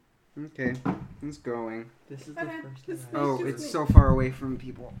Okay, it's going. This is the first time. Oh, it's so far away from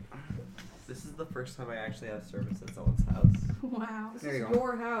people. This is the first time I actually have service at someone's house. Wow. There you This go. is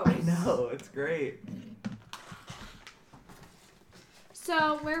your house. I know, it's great.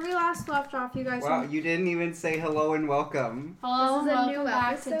 So, where we last left off, you guys. Wow, you didn't even say hello and welcome. Hello, This is a welcome new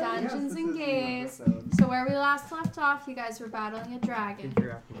back episode? to Dungeons and Gaze. Gaze. So, where we last left off, you guys were battling a dragon.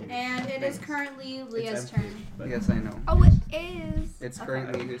 You're happy. And it is currently Leah's It's empty, turn. but- Yes, I know. Oh, it is. It's Okay.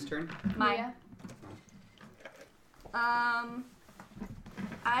 currently whose turn? Mine.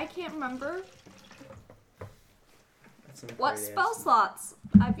 I can't remember That's a what great spell answer. slots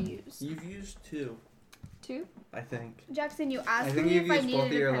I've used. You've used 2, Two? I think. Jackson, you I asked think me you've if I used both of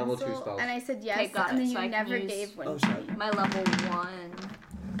needed your a level 2 pencil, spells. and I said yes, Okay, got and it. then So you I can never use- gave one Oh, to sorry. me. My level 1.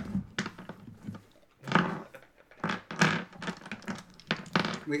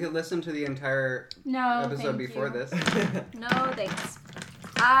 We could listen to the entire No, episode thank before you. this. No thanks.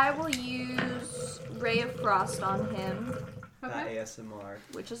 I will use Ray of Frost on him, That Okay. ASMR.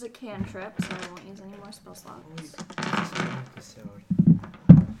 which is a cantrip, so I won't use any more spell slots. Oh, this is an episode,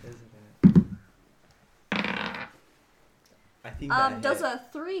 isn't it? I think that Does hit. a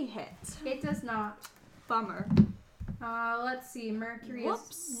 3 hit? It does not. Bummer. Let's see. Mercury Whoops.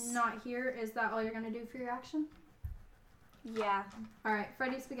 is not here. Is that all you're going to do for your action? Yeah. Alright,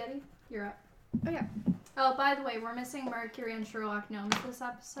 Freddy Spaghetti, you're up. Oh, yeah. Oh, by the way, we're missing Mercury and Sherlock Gnomes this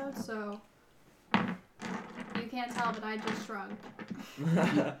episode, so you can't tell, but I just shrugged.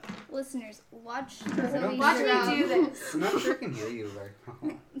 Listeners, watch. I don't Watch think me do this. I'm not sure I can hear you very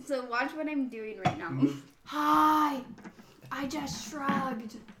well. So watch what I'm doing right now. Hi! I just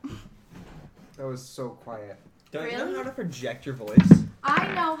shrugged. That was so quiet. Don't you Really? know how to project your voice?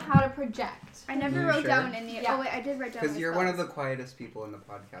 I know how to project. I never You wrote sure? down any. Yeah. Oh wait, I did write down. Because my you're one of the spells. quietest people in the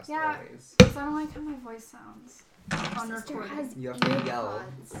podcast Yeah. always. Because I don't like how my voice sounds on Sister recording. has You have to yell.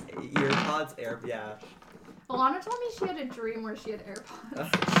 earpods. Earpods, yeah. Alana told me she had a dream where she had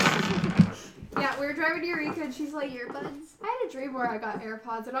AirPods. Yeah, we were driving to Eureka and she's like, Earbuds. I had a dream where I got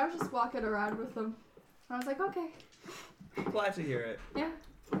AirPods and I was just walking around with them. And I was like, okay. Glad to hear it. Yeah.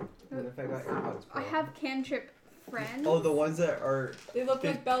 What if I got AirPods Pro? I have cantrip friends. Oh, the ones that are They look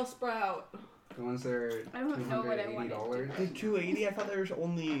like Bellsprout. The ones that are I don't know what I wanted. $280. they're $280. I thought there was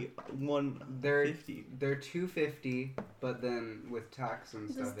only They're $150. they're $250, but then with tax and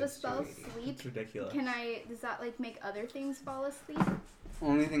Does stuff, the it's spell $280. sleep? It's ridiculous. Can I? Does that like make other things fall asleep?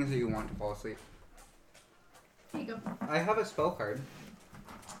 Only things that you want to fall asleep. There you go. I have a spell card.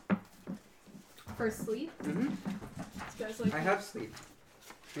 For sleep. Mm-hmm. This guy's like, I have sleep.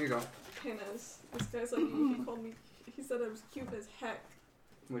 Here you go. Hannah's. This guy's like, he called me, he said I was cute as heck.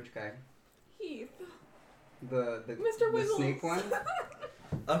 Which guy? Heath. The Mr. the Wiggles. snake one.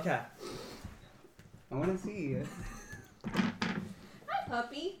 Okay. I want to see it. Hi,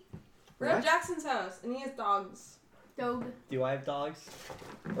 puppy. We're What? at Jackson's house, and he has dogs. Dog. Do I have dogs?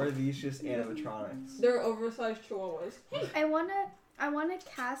 Or are these just animatronics? They're oversized chihuahuas. I wanna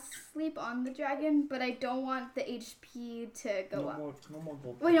cast sleep on the dragon, but I don't want the HP to go up. No more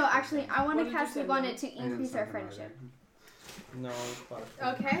gold. Wait, no, actually, I want What to did you cast say, sleep on Mom? it to I didn't increase say our no friendship. No,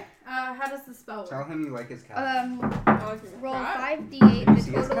 Okay. How does the spell Tell work? him you like his cat. Oh, I was Roll cat? 5d8. Do you The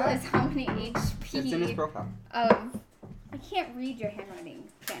see his total cat? is how many It's in his HP profile. of. I can't read your handwriting,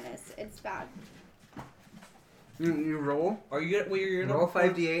 Janice. It's bad. You roll. Are you gonna? Wait, you're gonna Roll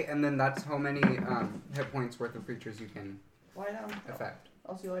 5d8, and then that's how many hit points worth of creatures you can Lie down. affect.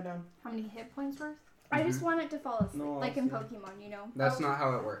 I'll see. Lie down. How many hit points worth? I just want it to fall asleep, No, like in I'll see. Pokemon, you know. That's Oh. not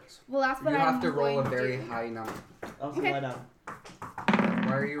how it works. Well, that's what You I'm have to roll a going very do. high number. I'll see. Okay. Lie down.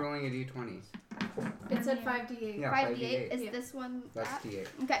 Why are you rolling a d20? It said 5d8. Yeah, 5d8 is Yeah. this one. That's that? d8.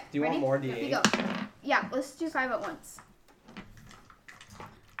 Okay. Do you ready? want more Here we D8? go. Yeah, let's do 5 at once.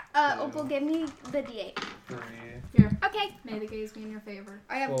 Opal, give me the d8. 3. Here, Okay. may the gaze be in your favor.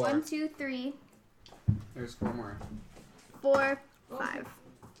 I have 4. 1, 2, 3, There's 4 more. 4, Oh. 5.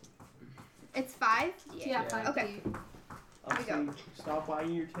 It's 5? Yeah, Yeah. 5d8. Okay. I'll Here we go. see. Stop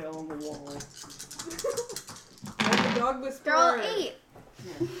wagging your tail on the wall. I'm the dog whisperer. Girl, 8.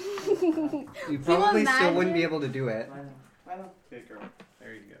 You probably still wouldn't be imagine? able to do it. Lie down. Lie down. Good girl.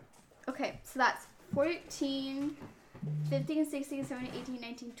 There you go. Okay, so that's 14, 15, 16, 17, 18,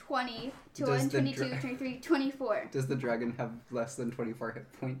 19, 20, 21, Does the 22, dra- 23, 24. Does the dragon have less than 24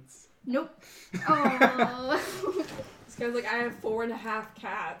 hit points? Nope. Oh. This guy's like, I have 4.5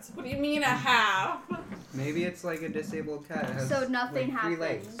 cats. What do you mean a half? Maybe it's like a disabled cat. It has, So nothing like, 3 happens.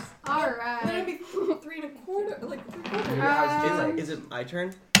 legs. Alright. Would it be 3.25? Like 3/4? Maybe it has 2 Um, legs. Is it my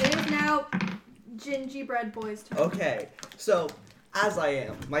turn? It is now Gingerbread Boy's turn. Okay. So, as I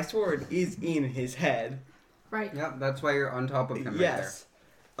am, my sword is in his head. Right. Yep, that's why you're on top of him Yes.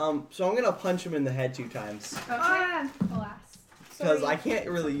 So I'm gonna punch him in the head 2 times. Okay. Alas. Because I can't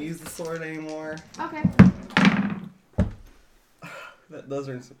really use the sword anymore. Okay. Those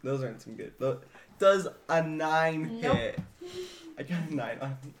aren't some good. Does a 9 Nope. hit? I got a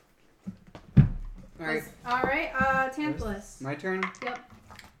 9. Alright, Alright, Tantalus. my turn? Yep.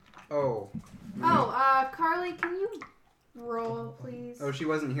 Oh. Oh, Carly, can you roll, please? Oh, she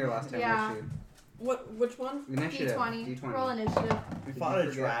wasn't here last time, Yeah. was she? Which one? Initiative. D20. Roll initiative. We Did fought you a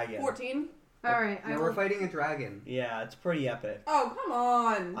forget? dragon. 14. Alright, No, we're fighting a dragon. Yeah, it's pretty epic. Oh, come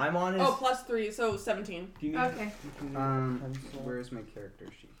on. I'm on his. Oh, plus 3, so 17. Do you need Okay. do you need a pencil? Where's my character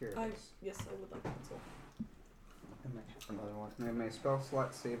sheet? Here it is. Yes, I would like pencil. I might have another one. I have my spell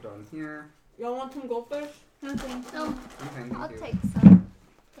slot saved on here. Y'all want some goldfish? No, thank you. No, Okay, thank I'll you. take some.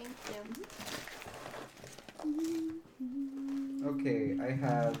 Thank you. Okay, I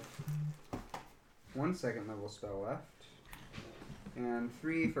have 1 second level spell left. And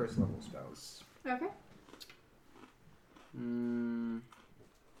 3 first level spells. Okay.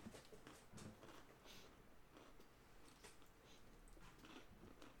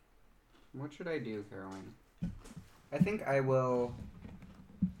 What should I do, Caroline? I think I will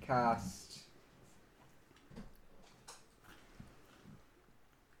cast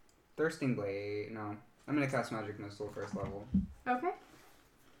Thirsting Blade. No, I'm gonna cast Magic Missile first level. Okay.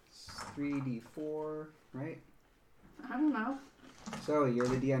 It's 3d4, right? I don't know. So you're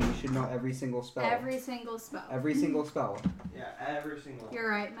the DM. You should know every single spell. Every single spell. Every single spell. Yeah, every single. You're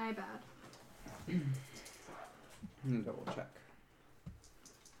right, my bad. Let me double check.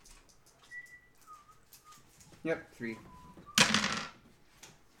 Yep, 3.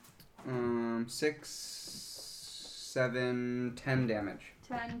 6, 7, 10 damage.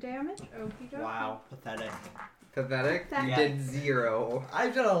 10 damage. Okie dokie. Wow, pathetic. Pathetic? You Pathetic. did 0.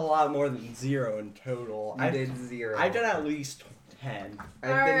 I've done a lot more than 0 in total. You did 0. I've done at least 10. I've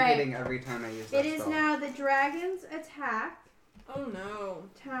been Alright. hitting every time I use that It is spell. now the dragon's attack Oh no.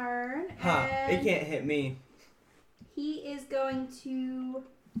 turn. Huh, And it can't hit me. he is going to.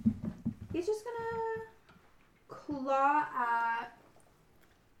 He's just gonna claw at.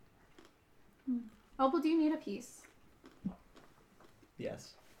 Opal, do you need a piece?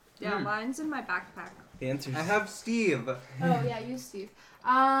 Yes. Yeah, Hmm. mine's in my backpack. The answer's I have Steve. Oh yeah, you, Steve.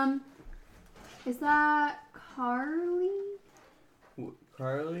 Is that Carly?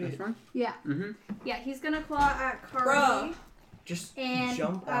 Carly. This one? Yeah. Mm-hmm. Yeah, he's gonna claw at Carly. Bruh. Just And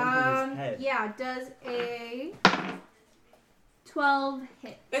jump onto his head. yeah, does a 12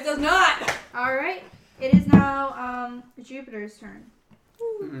 hit. It does not! All right. It is now Jupiter's turn.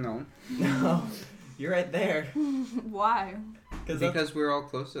 No. No, you're right there. Why? Because we're all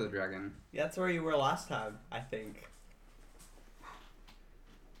close to the dragon. That's where you were last time, I think.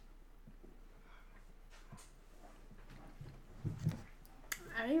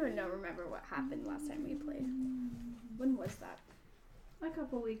 I don't even remember what happened last time we played. When was that? A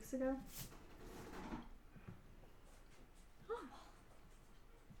couple weeks ago.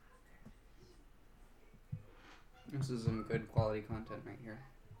 This is some good quality content right here.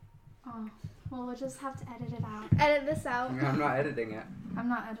 Oh, well, we'll just have to edit it out. Edit this out. I'm not editing it. I'm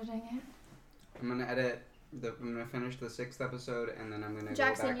not editing it. I'm gonna edit. I'm gonna finish the 6th episode and then I'm gonna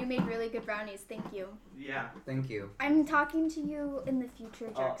Jackson, go back. you made really good brownies. Thank you. Yeah. Thank you. I'm talking to you in the future,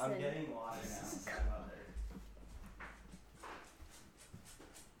 Jackson. Oh, I'm getting water now. Sorry about that.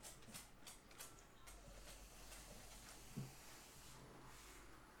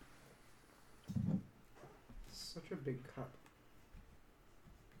 Such a big cup.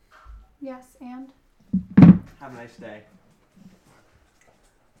 Yes, and? Have a nice day.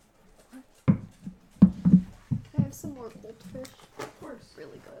 I have some more goldfish. Of course.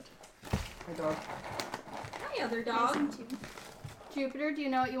 Really good. Hi, dog. Hi, other Awesome dog. too. Jupiter, do you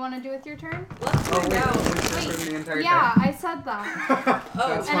know what you want to do with your turn? Let's Oh, find wait. out. Wait. The entire Yeah, time. I said that. Oh,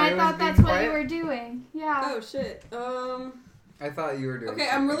 That's And why I was thought being that's what you quiet? were doing. Yeah. Oh shit. I thought you were doing Okay,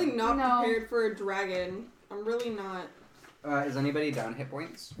 I'm really something. not No. prepared for a dragon. I'm really not. Is anybody down hit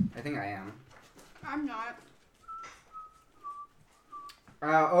points? I think I am. I'm not.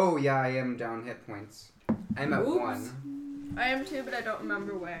 Oh, yeah, I am down hit points. I'm at Oops. 1. I am too, but I don't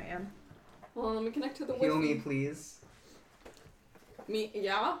remember where I am. Well, let me connect to the Heal whiskey. me, please. Me?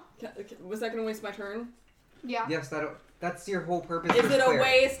 Yeah? Was that gonna waste my turn? Yeah. Yes, that's your whole purpose. Is as it a cleric.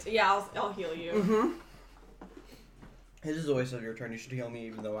 waste? Yeah, I'll heal you. Mm-hmm. This is a waste of your turn. You should heal me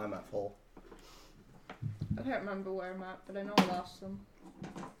even though I'm at full. I can't remember where I'm at, but I know I lost some.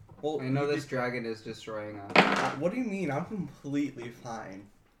 Well, I know you this dragon is destroying us. What do you mean? I'm completely fine.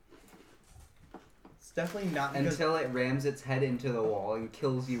 It's definitely not because Until it rams its head into the wall and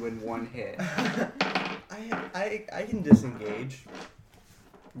kills you in one hit. I can disengage.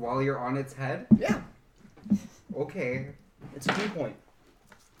 While you're on its head? Yeah. Okay. It's a 2 point.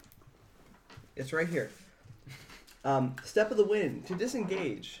 It's right here. Step of the wind to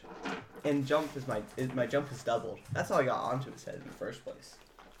disengage, and jump is my jump is doubled. That's how I got onto his head in the first place.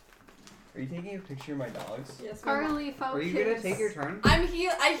 Are you taking a picture of my dogs? Yes, Mom. Carly, focus. Are you gonna take your turn?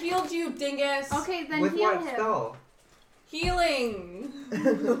 I healed you, dingus. Okay, then With heal what him. spell? Healing.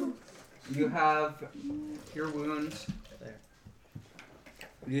 You have Cure Wounds. There.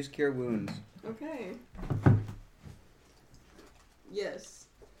 Use Cure Wounds. Okay. Yes.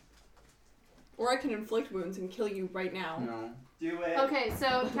 Or I can inflict wounds and kill you right now. No. Do it. Okay,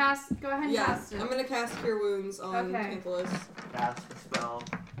 so cast. Go ahead and Yeah, cast it. I'm gonna cast Cure Wounds on Okay. Tantalus. Cast the spell.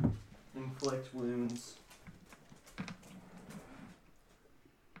 Inflict wounds.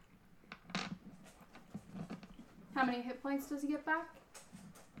 How many hit points does he get back?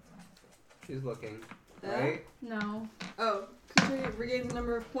 She's looking. Uh, Right? No. Oh, creature regains a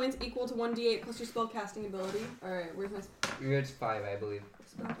number of points equal to 1d8 plus your spell casting ability. Alright, where's my It's 5, I believe.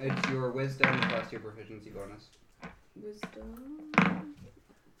 spell? It's your wisdom plus your proficiency bonus. Wisdom.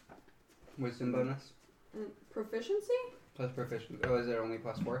 Wisdom bonus Proficiency? plus proficiency. Oh, is it only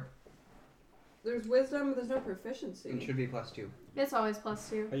plus 4? There's wisdom, but there's no proficiency. It should be plus 2. It's always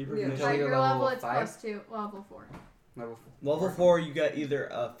 +2. Are you Yeah. proficient? Until At you're your level, level it's 5? +2. Level 4. Level Level 4, you get either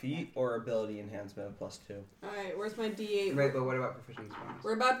a feat or ability enhancement of +2. Alright, where's my d8? Right, but what about proficiency bonus?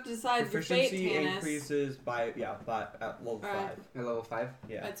 We're about to decide your fate, Proficiency Tannis. increases by at level 5. Alright. At level 5?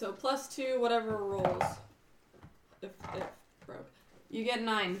 Yeah. Alright, so +2, whatever rolls. If broke. You get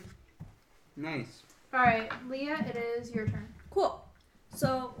 9. Nice. Alright, Leah, it is your turn. Cool.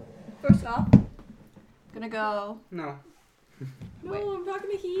 So, first off, gonna go. No. No, Wait. I'm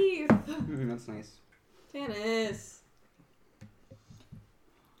talking to Heath. That's nice. Tannis.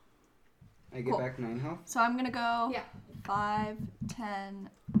 I get Cool. back 9 health. So I'm gonna go. Yeah. 5, 10,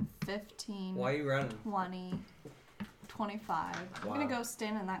 15, Why are you running? 20, 25. I'm Wow. gonna go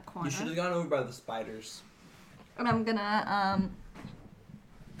stand in that corner. You should have gone over by the spiders. And I'm gonna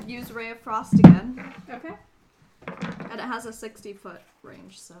use Ray of Frost again. Okay. And it has a 60-foot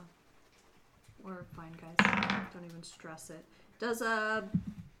range, so we're fine, guys. Don't even stress it. Does a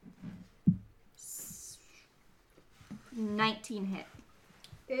 19 hit.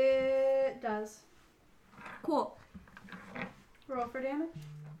 It does. Cool. Roll for damage.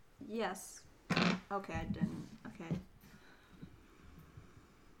 Yes. Okay, I didn't. Okay.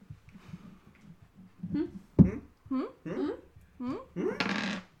 Hmm?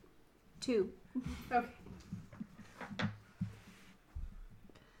 2. Okay.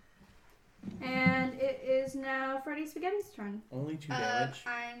 And it is now Freddy Spaghetti's turn. Only 2 damage.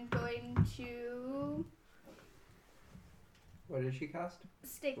 I'm going to What did she cast?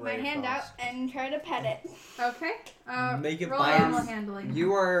 stick Ray my hand Frost. out and try to pet it. Okay. Make it roll bite. animal handling.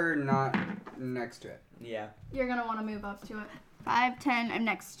 You are not next to it. Yeah. You're gonna want to move up to it. 5, 10, I'm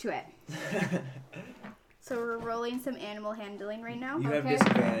next to it. So we're rolling some animal handling right now. You have Okay.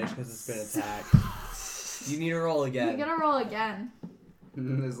 disadvantage because it's been attacked. You need to roll again. You're gonna roll again.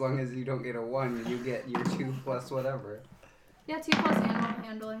 As long as you don't get a 1, you get your 2 plus whatever. Yeah, 2 plus animal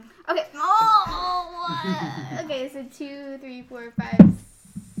handling. Okay. Oh! Okay, so 2, 3, 4, 5,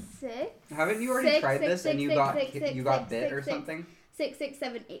 6. Haven't you already Six, tried six, this and six, you six, got six, six, you got six, bit six, or six. something? 6, 6,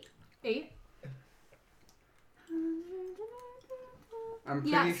 7, 8. 8. I'm pretty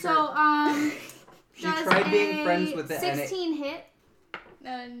Yeah. sure So she does tried being a friends with it and it 16 hit.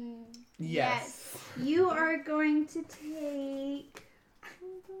 Yes. You are going to take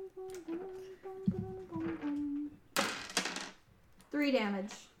 3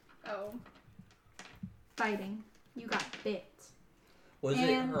 damage. Oh. Fighting. You got bit. Was it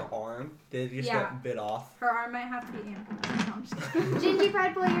And- her arm? Did it just Yeah. get bit off? Her arm might have to be amputated. No, I'm just kidding.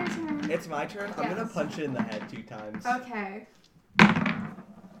 Gingerbread boy, your turn. It's my turn. I'm gonna Yes. punch it in the head 2 times. Okay.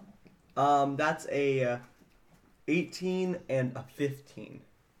 That's a 18 and a 15.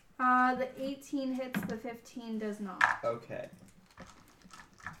 The 18 hits, the 15 does not. Okay.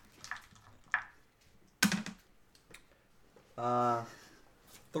 Uh,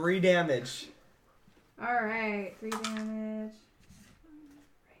 3 damage. Alright, 3 damage.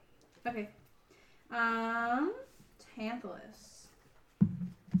 Okay. Tantalus.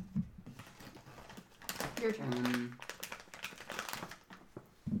 Your turn.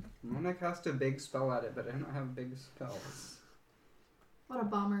 I'm gonna cast a big spell at it, but I don't have big spells. What a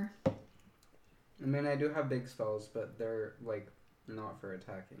bummer. I mean, I do have big spells, but they're like not for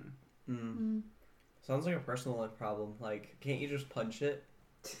attacking. Sounds like a personal life problem. Like, can't you just punch it?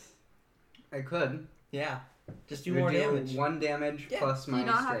 I could. Yeah. Just do Would more damage. 1 damage Yeah. plus Do my you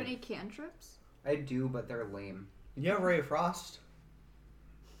not have strength. any cantrips? I do, but they're lame. You have Ray of Frost.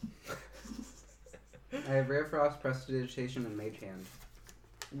 I have Rare Frost, Prestidigitation, and Mage Hand.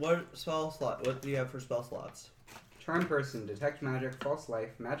 What spell slot? What do you have for spell slots? Charm Person, Detect Magic, False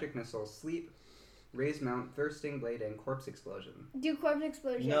Life, Magic Missile, Sleep, Raise Mount, Thirsting Blade, and Corpse Explosion. Do Corpse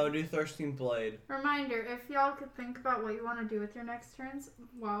Explosion. No, do Thirsting Blade. Reminder, if y'all could think about what you want to do with your next turns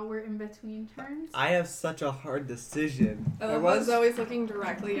while we're in between turns. I have such a hard decision. I I love was- how Zoe's looking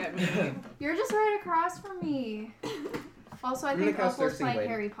directly at me. You're just right across from me. Also, I I'm gonna think cast Opal's Thirsting playing Blade.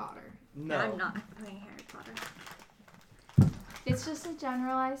 Harry Potter. No. I'm not playing Harry Potter. It's just a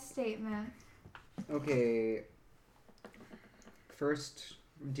generalized statement. Okay. First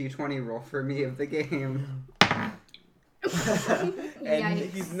D20 roll for me of the game. And Yikes.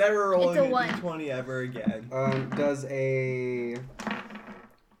 he's never rolling It's a a one. d20 ever again. Does a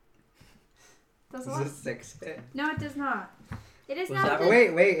Does does what? a 6 hit? No, it does not. It is Was now that the Oh,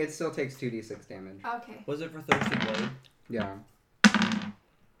 wait, it still takes 2d6 damage. Okay. Was it for Thirsting Blade? Yeah.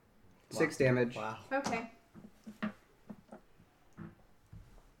 6 damage. Wow. Okay.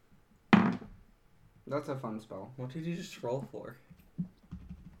 That's a fun spell. What did you just roll for?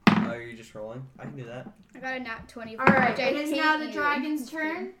 Oh, are you just rolling? I can do that. I got a nat 20. Alright, which I it is hate now the you. dragon's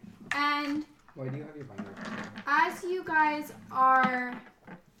turn. And Why do you have your binder? as you guys are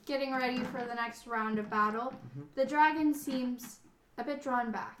getting ready for the next round of battle, the dragon seems a bit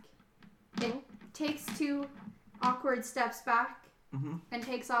drawn back. It takes 2 awkward steps back Mm-hmm. and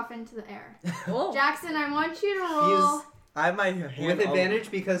takes off into the air. Oh. Jackson, I want you to roll. I have my hand With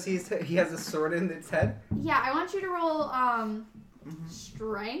advantage because he has a sword in its head. Yeah, I want you to roll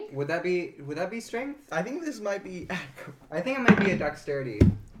strength. Would that be strength? I think this might be. I think it might be a dexterity.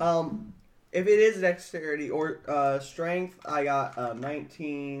 If it is dexterity or strength, I got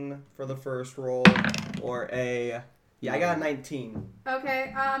 19 for the first roll, or I got a 19.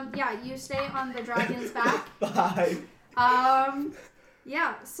 Okay, yeah, you stay on the dragon's back. 5.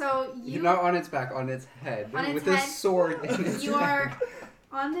 Yeah, so You're not on its back, on its head. On its with head. a sword in its you are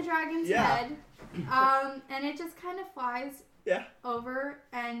on the dragon's Yeah. head, and it just kind of flies Yeah. over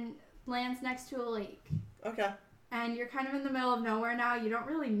and lands next to a lake. Okay. And you're kind of in the middle of nowhere now. You don't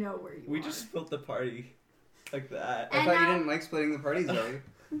really know where you We are. just split the party like that. I And thought now- you didn't like splitting the party, Zoe.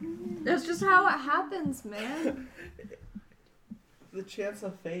 That's just how it happens, man. The chance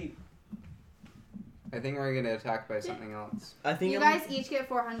of fate. I think we're gonna attack by something else. I think You I'm- guys each get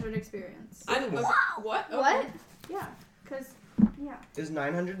 400 experience. I'm what? What? Yeah, because, yeah. is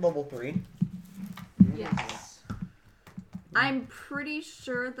 900 level 3. Yes. I'm pretty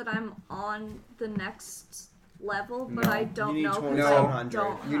sure that I'm on the next level, but No. I don't You need know 'cause 2700. I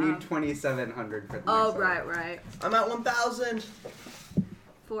don't You have... need 2,700 for the Oh, next level. right. I'm at 1,000.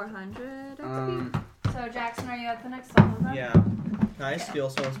 400. So, Jackson, are you at the next level then? Yeah. Can I steal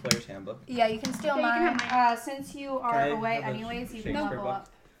someone's player's handbook? Yeah, you can steal Okay, you can mine. have Since you Can are I away have a anyways, you can Shakespeare level book? up.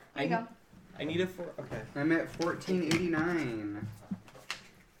 I There you need, go. I need it for. Okay. I'm at 1489.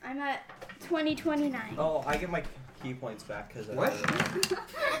 I'm at 2029. Oh, I get my key points back because. What?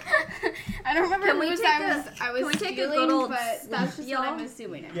 I don't remember Can we whose take I was can we take a stealing, good old but that's just what I'm y'all?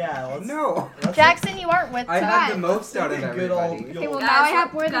 assuming. Yeah. Let's. No! Let's Jackson, you aren't with I us. had the most out of Good old- everybody. Okay, well Guys, now I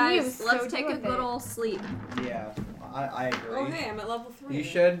have more than you. guys, So let's deal take a with good it. old sleep. Yeah. I agree. Oh hey, I'm at level 3. You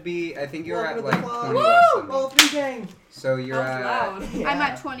should be, I think you're Welcome at to the like club. 20 less than me. Level 3 gang. So you're That was at... loud. Yeah. I'm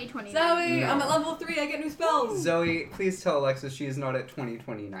at 2029. Zoe, No. I'm at level 3. I get new spells. Zoe, please tell Alexis she is not at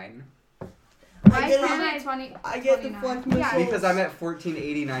 2029. I get I'm it. at 20. I get the 29. flex Yeah. missiles. Because I'm at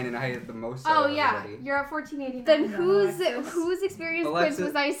 1489 and I had the most out Oh of yeah, everybody. you're at 1489. Then Alexis. whose experience Alexis-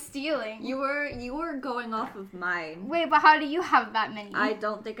 points was I stealing? You were going off of mine. Wait, but how do you have that many? I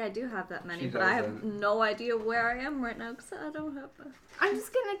don't think I do have that many, She but I have doesn't. no idea where I am right now because I don't have a... I'm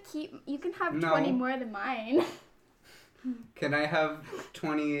just gonna keep. You can have No. 20 more than mine. Can I have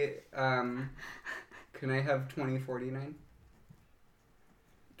 20, can I have 2049?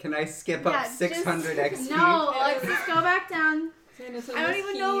 Can I skip Yeah, up just- 600 XP? No, Alexis, go back down. Tannis I don't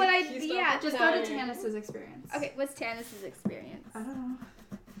even know what I- yeah, Just go to Tannis's experience. Okay, what's Tannis's experience? I don't know.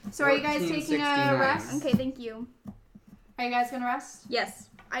 So are you guys taking a 1469. rest? Okay, thank you. Are you guys gonna rest? Yes.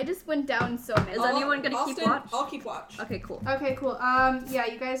 I just went down so many. Is anyone gonna keep watch? I'll keep watch. Okay, cool. Okay, cool. Yeah,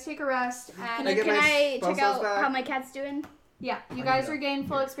 you guys take a rest Can and I get Can my I spell check slots out back? how my cat's doing? yeah, you guys regain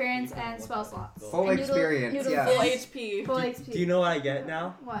full experience and spell slots. Full And experience, noodle yeah. Full fish. HP. Full XP. Do you know what I get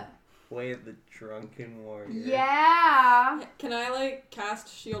now? What? Way of the Drunken Warrior. Yeah. Can I like cast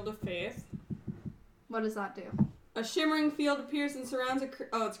Shield of Faith? What does that do? A shimmering field appears and surrounds a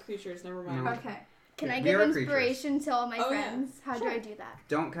oh, it's creatures. Never mind. No. Okay. Can Yeah, I we give are creatures. inspiration to all my Oh, yeah. friends? How Sure. do I do that?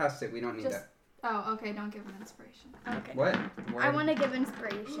 Don't cast it, we don't need Just- it. Oh, okay. Don't give an inspiration. Okay. What? I want to give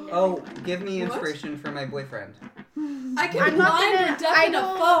inspiration. to Oh, everyone. give me What? inspiration for my boyfriend. I can I'm not blind gonna- or deafen I a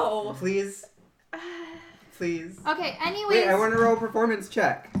don't- foe. Please. please. Okay, anyways. Wait, I want to roll a performance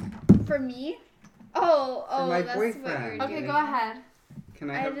check. For me? Oh, my that's what boyfriend. you're Okay, doing. go ahead.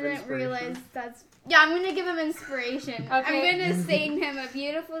 Can I I have didn't inspiration? realize that's. Yeah, I'm gonna give him inspiration. Okay. I'm gonna sing him a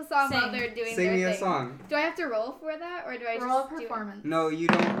beautiful song while Sing. they're doing Sing their me a thing. song. Do I have to roll for that, or do I Roll a just do it? performance. No, you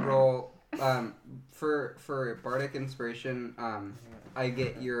don't roll. For bardic inspiration, I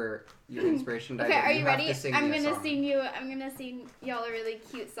get your inspiration die. Okay, but are you have ready? to sing I'm me a gonna song. sing you. I'm gonna sing y'all a really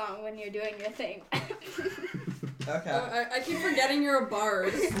cute song when you're doing your thing. Okay. I keep forgetting you're a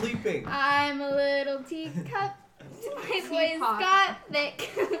bard. Sleeping. I'm a little teacup. My voice Teapot. got thick.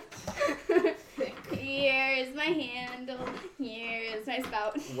 Here's my handle. Here's my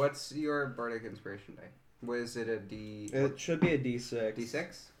spout. What's your bardic inspiration die? Was it a D? It should be a D6.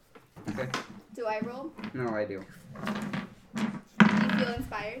 D6? Okay. Do I roll? No, I do. Do you feel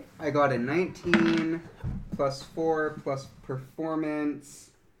inspired? I got a 19 plus 4 plus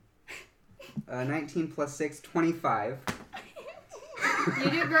performance. 19 plus 6, 25. You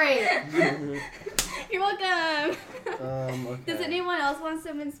do great. You're welcome. Okay. Does anyone else want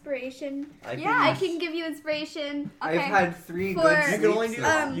some inspiration? I Yeah, I can give you inspiration. I've had 3 For- good You sleeps can only do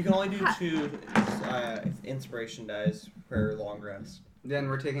now. you can only do 2 inspiration dies per long rest. Then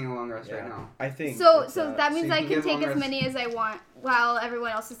we're taking a long rest right Yeah. now. I think. So it's, that means so you I can can give take long as rest. many as I want while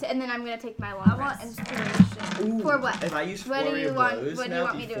everyone else is, and then I'm gonna take my long I want rest. inspiration. Ooh, For what? If I use What do flurry you of want- blows what do you now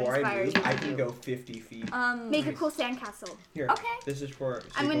want me to before inspire I move, you to I can do? go 50 feet. Make a cool sandcastle. Here. Okay. This is for.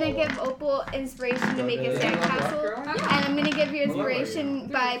 I'm sleep gonna level. give Opal inspiration to Go make a to- sandcastle, and I'm gonna give you How low are you? inspiration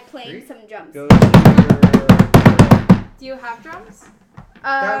by playing 3? some drums. Go to your. Do you have drums?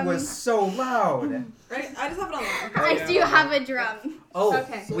 That was so loud. Right? I just have it on loud. I do have a drum. Oh,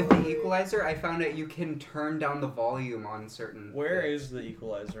 Okay. with the equalizer, I found out you can turn down the volume on certain. Where is the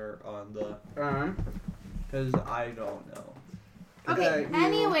equalizer on the? Because I don't know. Okay, you-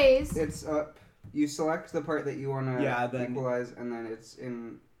 anyways. It's up. You select the part that you want to Yeah, then- equalize, and then it's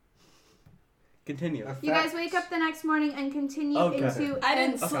in. Continue. Effects. You guys wake up the next morning and continue Okay. into. I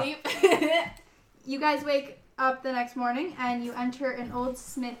didn't Okay. sleep. You guys wake up the next morning and you enter an old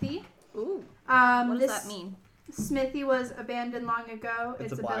smithy. Ooh. What What this does that mean? smithy was abandoned long ago.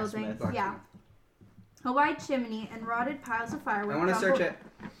 It's It's a a building. blacksmith. Yeah. A wide chimney and rotted piles of firewood. I want to search crumbled-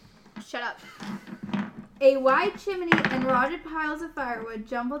 it. Shut up. A wide chimney and rotted piles of firewood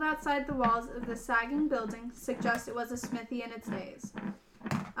jumbled outside the walls of the sagging building suggest it was a smithy in its days.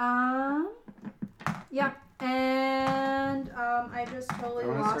 Yeah. And I just totally I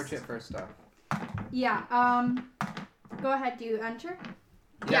want to lost. search it for stuff. Yeah. Go ahead. Do you enter?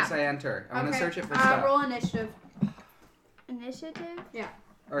 Yes, I enter. I want to Okay. search it for stuff. Roll initiative. Initiative?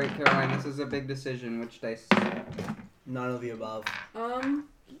 All right, Caroline. This is a big decision. Which dice? None of the above.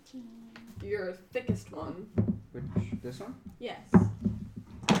 Your thickest one. Which this one? Yes.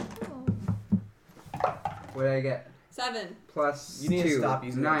 What did I get? 7. Plus You need 2. to stop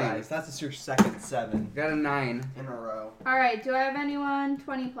using the 9. dice. That's just your second 7 Got a 9. in a row. All right. Do I have anyone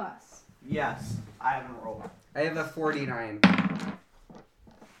 20 plus? Yes, I haven't rolled. I have a 49.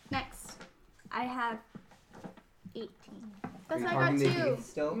 Next. I have 18. Are That's you I talking got to 2. Heath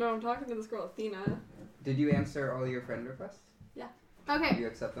still? No, I'm talking to this girl, Athena. Did you answer all your friend requests? Did Okay. you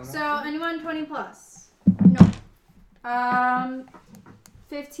accept them? all? So anyone 20 plus? No.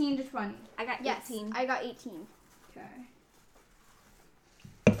 15 to 20. I got Yes. 18. I got 18. Okay.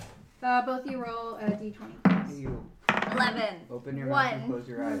 Both you roll a d20. You 11. open your mouth and 1. close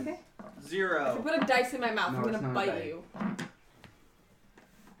your eyes. Okay. If you 0. put a dice in my mouth, No, I'm it's gonna not a bite die. you.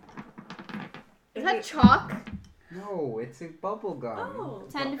 Is that chalk? No, it's a bubble gum. Oh.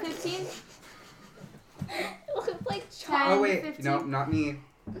 10 to 15. It looks like 10 chalk. Oh to wait, 15. no, not me.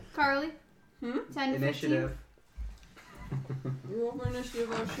 Carly. Hmm? 10 to 15. Initiative. You roll for initiative,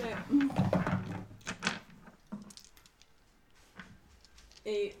 oh shit.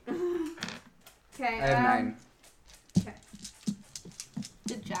 8. Okay. I have 9.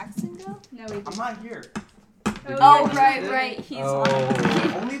 Did Jackson go? No, we I'm not here. Did Oh, you right, exit? right. He's Oh.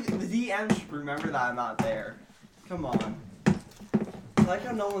 on. Only the DM should remember that I'm not there. Come on. I like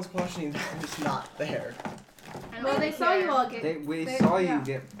how no one's questioning that I'm just not there. I Well, don't they saw you care. all get. We They- saw you yeah.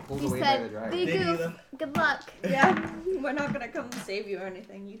 get pulled He away by the said, dragon. "Big Did you goof. though? Good luck." Yeah. We're not gonna come save you or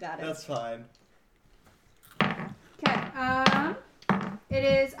anything. You got it. That's fine. Okay. It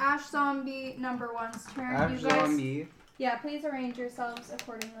is Ash Zombie number 1's turn. Ash you guys. Zombie. Yeah, please arrange yourselves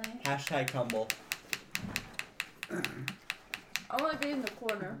accordingly. Hashtag humble. I want to be in the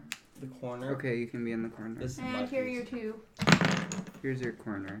corner. The corner. Okay, you can be in the corner. This is my And here are piece. your 2. Here's your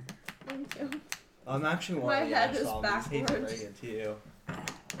corner. Thank you. I'm actually one My of the head Ash is zombies. Hate to backwards. break it to you.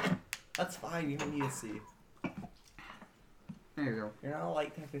 That's fine. You don't need to see. There you go. You're not a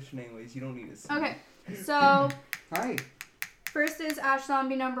light technician anyways. You don't need to. Okay, so Hi. first is Ash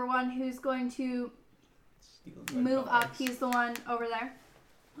Zombie number 1, who's going to move up. He's the one over there.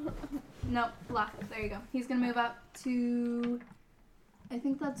 No, left. There you go. He's gonna move up to. I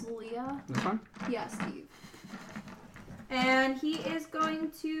think that's Leah. This one? Yeah, Steve. And he is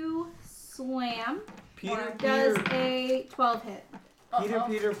going to slam. Peter, Does Peter, a 12 hit.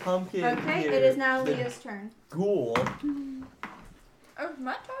 Peter, Pumpkin. Okay, Peter, it is now the Leah's turn. Ghoul. Oh,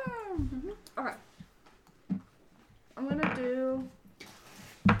 my turn. Okay. I'm gonna do.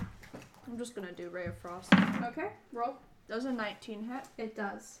 I'm just gonna do Ray of Frost. Okay, roll. Does a 19 hit? It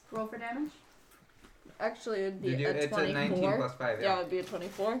does. Roll for damage. Actually, it'd be Did you, a it's 24. a 19 plus 5, Yeah, yeah. it'd be a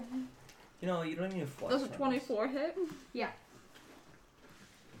 24. You know, you don't need a flex. Does a 24 hit?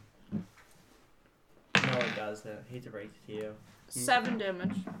 No, it does. I hate to break it to you. 7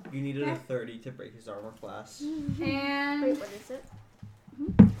 damage. You needed a Okay. 30 to break his armor class. And Wait, what is it?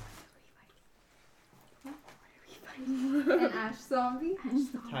 an Ash Zombie.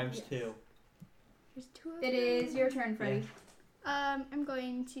 Times 2. There's 2 of It them. is your turn, Freddy. I'm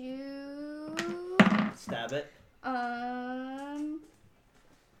going to. Stab it. I'm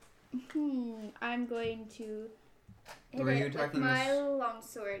going to hit Were you it with attacking my this-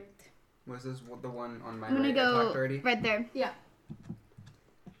 longsword. Was this the one on my I'm gonna right go attacked already? right there. Go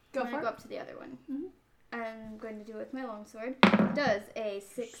I'm for gonna it. go up to the other one. Mhm. I'm going to do it with my longsword. Does a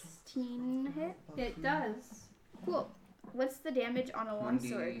 16 hit? It does. Cool. What's the damage on a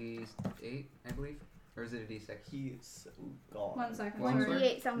longsword? 1d8, I believe. Or is it a d6? He's so gone. 1 second. One sorry.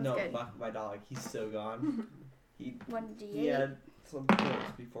 1d8 sounds No, good. my dog. He's so gone. he 1d8 had some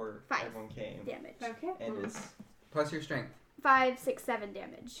kills before 5 everyone came. damage. Okay. And is Plus your strength. 5, 6, 7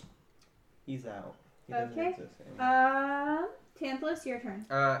 damage. he's out. He doesn't Okay. exist anymore. Tantalus, your turn.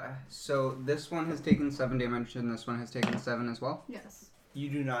 So this one has taken 7 damage and this one has taken 7 as well? Yes. You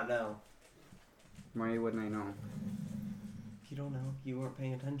do not know. Why wouldn't I know? You don't know. You weren't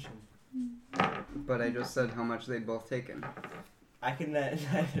paying attention. But I just said how much they'd both taken. I can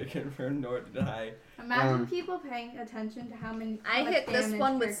neither confirm nor deny. Imagine people paying attention to how many. I much hit this damage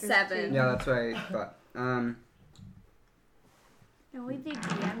one with characters 7. take. Yeah, that's what I thought. Only the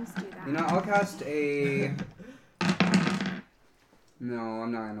DMs do that. You know, I'll cast a... No,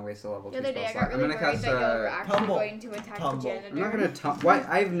 I'm not gonna waste a level 2 The other day I spell got slot. I'm really gonna worried cast that y'all were actually Tumble. going to attack Tumble. the janitor. I'm not gonna tumble. Why?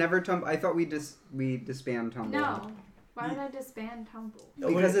 I've never tumbled. I thought we disband tumble. No. Why would I disband Tumble?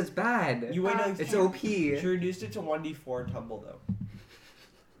 Because it's bad. You wait till It's OP. She reduced it to 1d4 tumble though.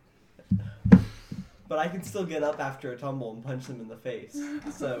 But I can still get up after a tumble and punch them in the face.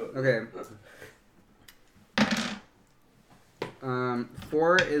 So Okay.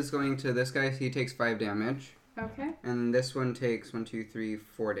 4 is going to this guy, so he takes 5 damage. Okay. And this one takes 1, 2, 3,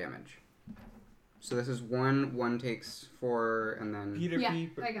 4 damage. So this is 1 takes 4, and then... Peter, Yeah,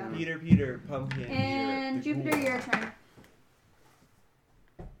 Peter, I got it. Peter, Pumpkin, And Peter. the Jupiter, ghoul. your turn.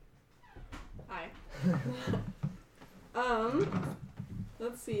 Hi.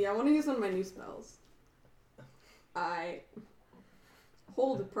 Let's see. I want to use one of my new spells. I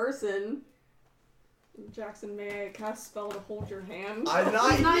hold a person. Jackson, may I cast spell to hold your hand? I'm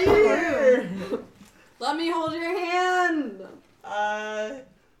not He's not here. Let me hold your hand. I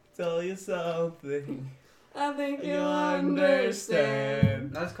tell you something. I think You you'll understand.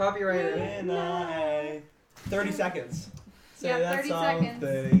 understand. That's copyrighted. And I 30 seconds. Say Yeah, that 30 something.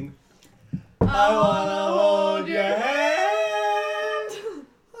 seconds. I wanna hold your hand.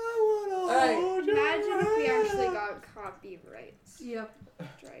 I wanna Alright. hold your hand. Imagine if we actually got copyrights. Yep.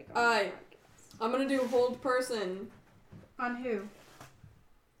 Dragon. Alright. I'm gonna do hold person. On who?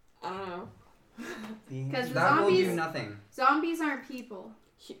 I don't know. Because That will do zombies, nothing. zombies aren't people.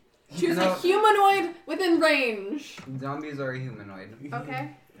 Choose No. a humanoid within range. Zombies are humanoid.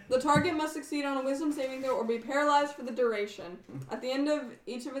 Okay. The target must succeed on a wisdom saving throw or be paralyzed for the duration. At the end of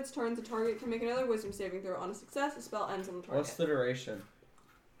each of its turns, the target can make another wisdom saving throw. On a success, the spell ends on the target. What's the duration?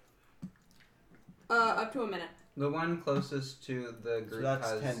 Up to a minute. The one closest to the group that's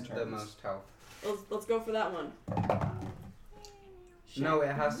has 10 the turns. most health. Let's go for that one. No,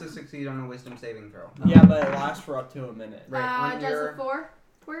 it has to succeed on a wisdom saving throw. Yeah, but it lasts for up to a minute. Right, on does your- a 4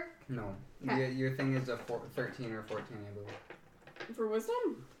 work? No. Okay. Your thing is a 13 or 14, I believe. For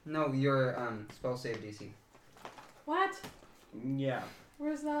wisdom? No, your spell save DC. What? Yeah.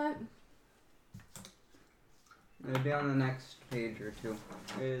 Where's that? It'll be on the next page or 2.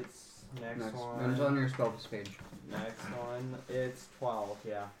 It's next It's one. on your spells page. Next one. It's 12.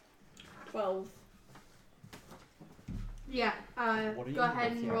 Yeah. 12. Yeah. What are you Go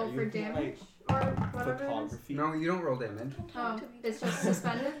ahead looking and at? roll Are you for looking at, damage or whatever it is. Photography. No, you don't roll damage. Oh, it's just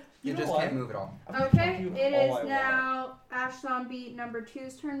suspended. You know just what? can't move at all. I'm gonna Okay, fuck you it all I is want. now Ash Zombie number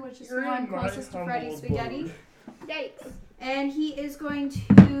 2's turn, which is the You're one in my closest to Freddy humble Spaghetti. abode. Yikes. And he is going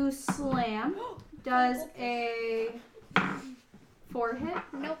to slam. Does a 4 hit?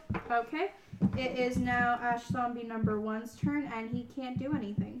 Nope. Okay. It is now Ash Zombie number 1's turn, and he can't do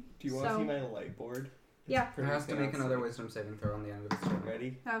anything. Do you want to So- see my light board? It's Yeah. It pretty has to make fancy. another wisdom saving throw on the end of its turn.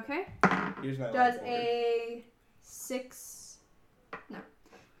 Ready? Okay. Here's my Does light board. a 6. No.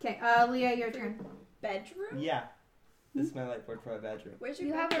 Okay, Leah, your turn. Bedroom? Yeah. This is my light board for my bedroom. Where's your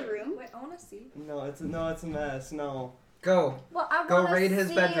You have a bedroom? room? Wait, I want to see. No, it's a mess. No. Go. Well, I Go want raid to his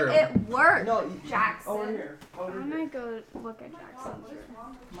see bedroom. it work. No, Jackson. over here. Over I'm here. gonna go look at Jackson's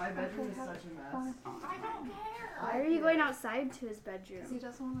room. My bedroom is such a mess. I don't care. Why are you going outside to his bedroom? He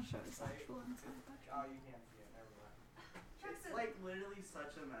doesn't want to show his actual inside bedroom. Oh, you can't see it. Never mind. It's Jackson, like literally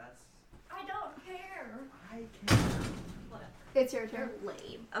such a mess. I don't care. I can't. It's your turn. You're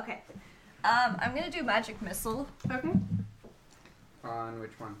lame. Okay. I'm gonna do magic missile. Okay. On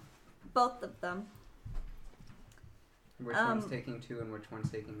which one? Both of them. Which one's taking 2 and which one's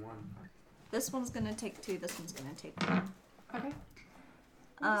taking 1? This one's gonna take 2. This one's gonna take 1. Okay.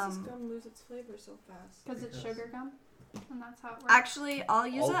 Why does this Um, gum lose its flavor so fast? Because it's sugar gum, and that's how it works. Actually, I'll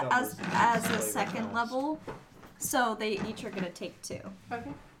use All it gum as loses as flavor a second fast. level. So they each are gonna take 2.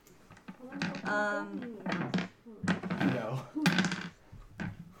 Okay. No.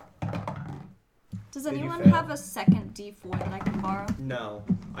 Does Did you anyone fail? have a second D4 that I can borrow? No,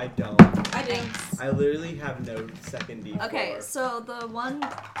 I don't. I did. Thanks. I literally have no second D4. Okay, so the one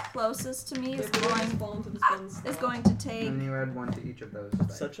closest to me is Wait, going fall into this bin is spot. going to take And you add 1 to each of those.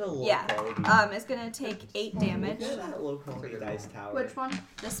 dice. Such a low Yeah. quality. it's gonna take 8 damage. Look at that low quality dice tower. Which one?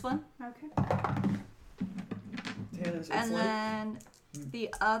 This one, Okay. Taylor, it's and like then the you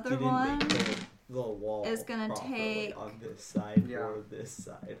other didn't one make the wall is gonna properly take- on this side Yeah. or this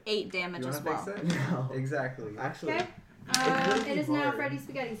side. 8 damage You as want to well. fix it? No. Exactly. Actually, Okay. really It is now hard. Freddy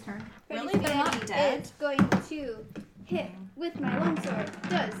Spaghetti's turn. Freddy Really? They're not Spaghetti dead? is going to hit with my longsword.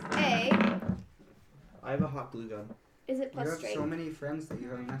 Does a. I have a hot glue gun. Is it You plus have strength? so many friends that you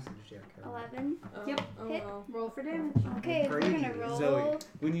haven't messaged yet, Kevin. 11. Oh, Yep. Oh, Hit. wow. Roll for damage. Okay, we're gonna Crazy. roll. Zoe,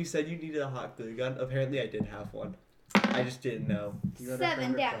 when you said you needed a hot glue gun, apparently I did have one. I just didn't know. You got a 7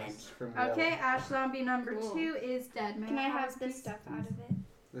 friend damage. request from Will. Okay, Ash Zombie number Cool. 2 is dead. May Can I have his this piece? stuff out of it?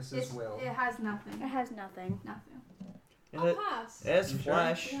 This It's, is Will. it has It nothing. has nothing. Nothing. And I'll it, pass. it's You sure?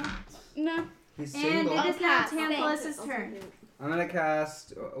 flesh. No. He's And single. it is now I'll pass. Tantalus's I'll turn. take it. I'm gonna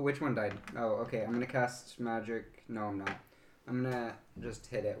cast. Which one died? Oh, okay. I'm gonna cast magic. No, I'm not. I'm gonna just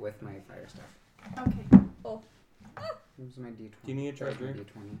hit it with my fire stuff. Okay. Here's my D20. Do you need a There's my charger?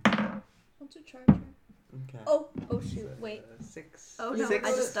 D20. What's a charger? Okay. Oh shoot! Wait. 6. Oh no, no, Six.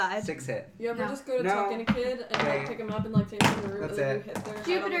 I just died. 6 hit. You ever No. just go to No. talk in a kid and Okay. like pick him up and like take him to the room That's and then it. you hit their head on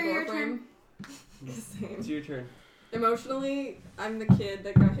Jupiter, the your door turn. frame? It's your turn. Emotionally, I'm the kid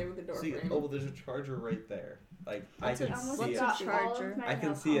that got hit with the door See, frame. oh, there's a charger right there. Like What's I it- can almost see what's it. a got all charger? of my I can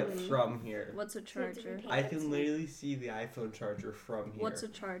health see it on me. from here. What's a So it's charger? okay. I can literally see the iPhone charger from here. What's a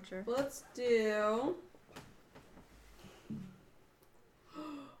charger? Let's do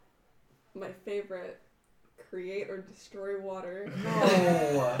my favorite: create or destroy water.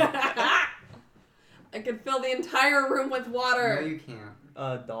 No. I could fill the entire room with No, water. you can't.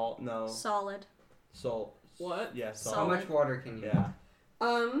 Adult, no. Solid. Salt. What? Yeah, How salt. Solid. much water can you?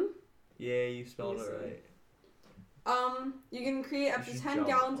 Yeah. Yeah, you spelled Let it me see. right. You can create up You to should 10 jump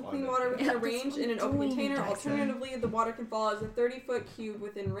gallons of on clean it. water within Yeah, a that's range what in an I'm open doing, container. Jackson. Alternatively, the water can fall as a 30-foot cube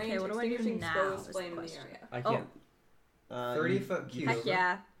within range, Okay, what do I do extinguishing now exposed is the flame in the question. area. I Oh. can't. 30-foot you cube. Heck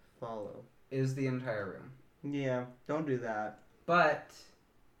yeah. Follow. Is the entire room. Yeah, don't do that. But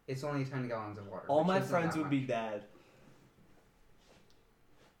it's only 10 gallons of water. All which my isn't friends that would be much. dead.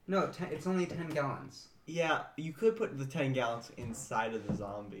 No, it's only 10 gallons. Yeah, you could put the 10 gallons inside of the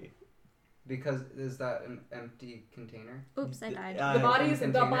zombie. Because is that an empty container? Oops, I died. The body is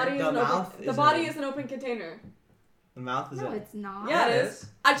open the container. body is The an mouth open. The is body in- is an open container. The mouth is No, in. it's not. Yeah, it it is.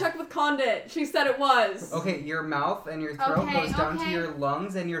 I checked with Condit. She said it was. Okay, your mouth and your throat Okay, goes down to okay. your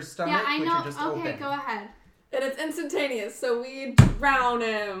lungs and your stomach, Yeah, I which know. are just Okay, open. go ahead. And it's instantaneous, so we drown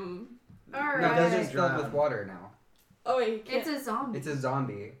him. All No, right. this Right. is filled with water now. Oh wait, you can't. It's a zombie. It's a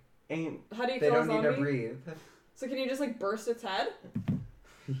zombie. Ain't How do you They kill a don't need zombie? to breathe. So can you just like burst its head?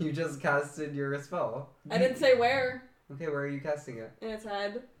 You just casted your spell. I didn't say where. Okay, where are you casting it? In its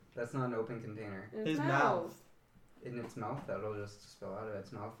head. That's not an open container. In its His mouth. mouth. In its mouth, that'll just spill out of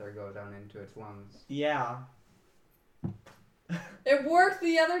its mouth or go down into its lungs. Yeah. It worked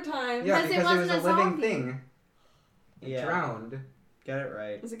the other time. Yeah, Because it because it was wasn't a a living zombie. thing. It Yeah. drowned. Get it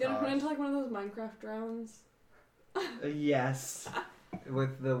right. Is it gonna Gosh. turn into like one of those Minecraft drowns? Yes.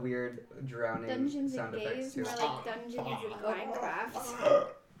 with the weird drowning Dungeons and sound effects gaze, too. more like dungeons and Minecraft.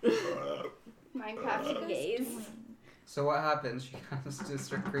 Minecraft and gaze. So what happens? She has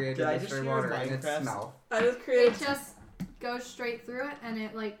to create Did a I just mystery hear water in its Minecraft? mouth. I just It created. just goes straight through it, and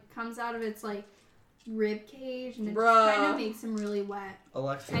it like comes out of its like rib cage, and it Bruh. kind of makes him really wet.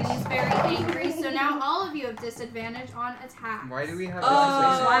 Alexis. And he's very angry. So now all of you have disadvantage on attack. Why do we have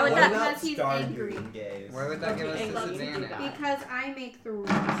Oh, why would disadvantage? that- Because he's angry. Gaze? Why would that give us Angry. disadvantage? Because I make the rules.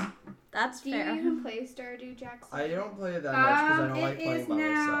 That's Do you fair. even play Stardew, Jackson? I don't play it that much because I don't It like playing is by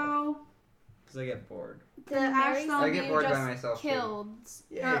myself. now Because I get bored. the Then Mary's- Ashland I get you bored by just myself too. killed.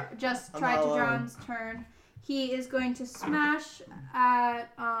 Yay. Or just I'm tried not to alone. John's turn. He is going to smash at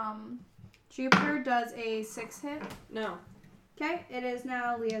Jupiter. Does a 6 hit. No. Okay, it is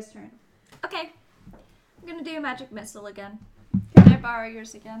now Leah's turn. Okay. I'm gonna do a magic missile again. Can I borrow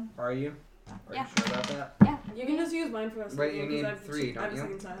yours again? Are you? Are Yeah. you sure about that? You can just use mine for a second. Wait, you because need I have 3, I have don't a you?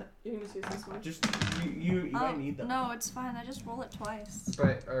 second set. You can just use this one. Just you might need them. No, it's fine. I just roll it twice.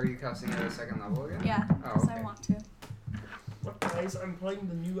 But are you casting it at a second level again? Yeah, Oh, because okay. I want to. Look, guys, I'm playing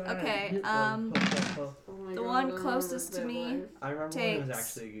the new ad. Okay, Oh my the God, one I closest to remember me. that I remember when it was Takes-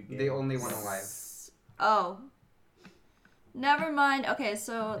 actually a good game. The only one alive. Oh. Never mind. Okay,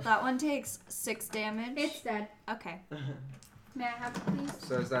 so that one takes 6 damage. It's dead. Okay. May I have it, please?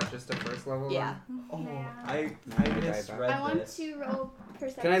 So is that just a first level? Yeah. Oh, Yeah. I died misread I want this. to roll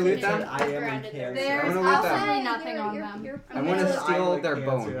perception. Can I loot and them? look I am around in in Cancer. There's I wanna loot them. absolutely nothing on them. I wanna Because steal like their cancer,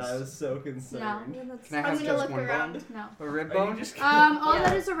 bones. I was so concerned. Can I I'm have gonna just look one around. bone? No. A rib Are you bone? just All Yeah.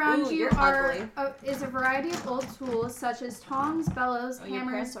 that is around Ooh, you you're are ugly. is a variety of old tools such as tongs, bellows, Oh, your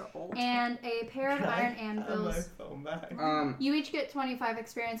hammers, parents are old. and a pair of Can I iron have my anvils. phone back? You each get 25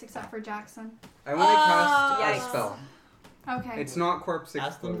 experience except for Jackson. I want to cast a Yikes. spell. Okay. It's not corpse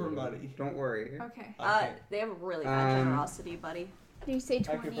Ask them for exploding. money. Don't worry. Okay. They have a really bad Um, generosity, buddy. Did you say I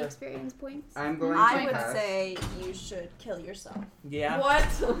 20 prefer- experience points? I'm going I to would cast. say you should kill yourself. Yeah. What?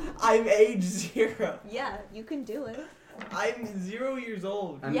 I'm age 0. Yeah, you can do it. I'm 0 years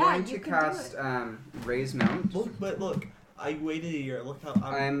old. I'm Yeah, going you to can do cast Raise Mount. Look. I waited a year. Look how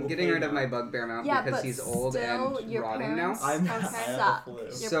I'm getting okay rid of now. my bugbear mount Yeah, because but he's old still, and your rotting now. parents- I'm Okay. I have Suck. a flu.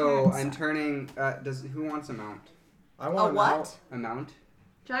 Your So parents I'm suck. turning. Who wants a mount? I want A what? Out. A mount?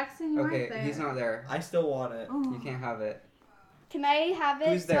 Jackson, you Okay, weren't there. he's not there. I still want it. Oh. You can't have it. Can I have it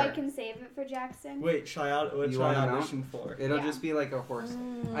Who's so I there? can save it for Jackson? Wait, what You should I want a mount? audition for? It'll Yeah. just be like a horse.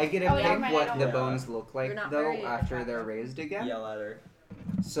 Mm. I get Oh, to yeah, pick right, I what don't the know. bones look like You're not though very after they're attractive. raised again. Yell at her.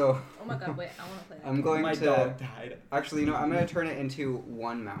 So Oh my god, wait, I want to play that. I'm going My to dog died. actually I'm gonna turn it into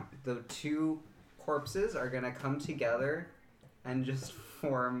one mount. The two corpses are gonna come together and just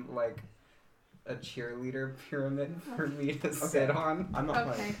form like a cheerleader pyramid for me to sit on. I'm not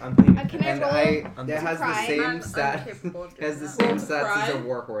Okay. playing. I'm playing. Can I And roll? I'm it has the cry? same I'm stat incapable of doing has the that. same Roll to stats as a cry?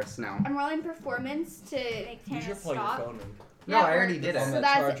 warhorse now. I'm rolling performance to make You Tana should plug your stop. phone in. No, Yeah, I already did On it. So that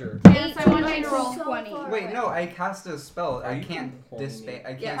that's charger. Janice, I want you to roll. 20. Wait, no, I cast a spell. Are I you can't holding dispa- me? I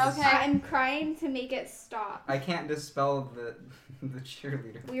can't Yes. dis- Okay. I'm crying to make it stop. I can't dispel the the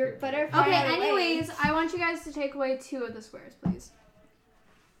cheerleader. We're pyramid. butterfly. Okay, away. anyways, I want you guys to take away 2 of the squares, please.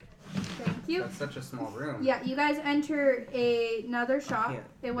 Thank you. That's such a small room. Yeah, you guys enter another shop. can't.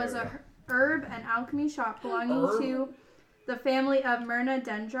 It was There a we go. herb and alchemy shop belonging Herb? to the family of Myrna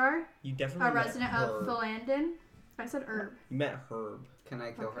Denjar, You definitely a meant resident Herb. of Philandon. I said herb. You meant Herb. Can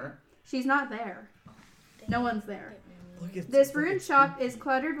I kill Okay. her? She's not there. No one's there. Look at This look ruined at shop is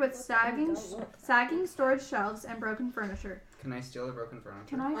cluttered with sagging storage shelves and broken furniture. Can I steal the broken furniture?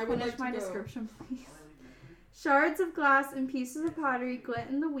 Can I I would finish like to my go. description, please? Shards of glass and pieces of pottery glint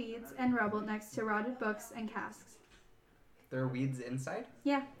in the weeds and rubble next to rotted books and casks. There are weeds inside?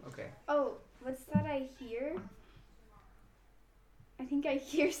 Yeah. Okay. Oh, what's that I hear? I think I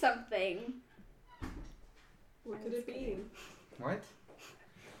hear something. What could it be? What?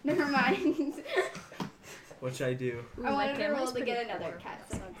 Never mind. What should I do? Ooh, I my wanted to roll family's to pretty get another poor. cat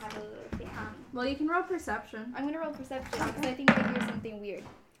so I can have a little thing. Well, you can roll perception. I'm gonna roll perception because I think I hear something weird.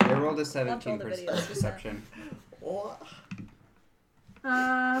 I rolled a 17 the for videos. perception. Oh.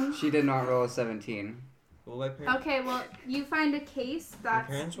 She did not roll a 17. Well, my parents. Okay, well, you find a case that's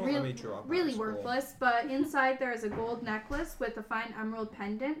parents won't let me really, drop out of really school. worthless, but inside there is a gold necklace with a fine emerald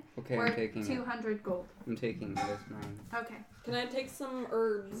pendant Okay, I'm worth taking it. 200 gold. I'm taking it as mine. Okay. Can I take some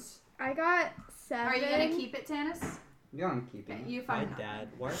herbs? I got 7. Are you going to keep it, Tanis? Yeah, I'm keeping Okay, it. you My find out. dad.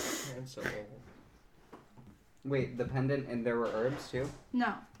 Why are my parents so old? Wait, the pendant and there were herbs too?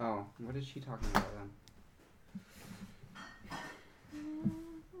 No. Oh, what is she talking about then?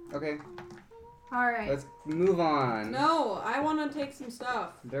 Okay, Alright. let's move on. No, I want to take some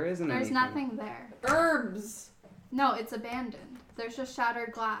stuff. There isn't There's anything. nothing there. Herbs. No, it's abandoned. There's just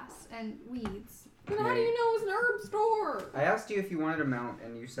shattered glass and weeds. Then how do you know it's an herb store? I asked you if you wanted a mount,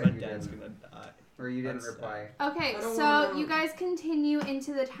 and you My said you dad's didn't. gonna die. Or you didn't That's reply. Okay, I don't so wanna know. you guys continue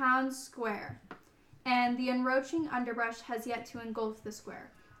into the town square, and the encroaching underbrush has yet to engulf the square.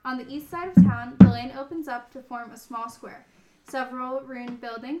 On the east side of town, the lane opens up to form a small square. Several ruined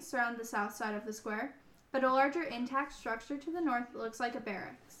buildings surround the south side of the square, but a larger intact structure to the north looks like a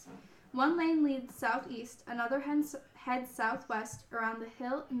barracks. One lane leads southeast, another heads southwest around the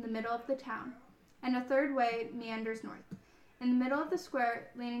hill in the middle of the town, and a third way meanders north. In the middle of the square,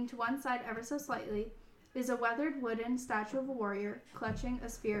 leaning to one side ever so slightly, is a weathered wooden statue of a warrior clutching a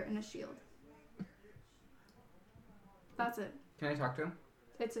spear and a shield. That's it. Can I talk to him?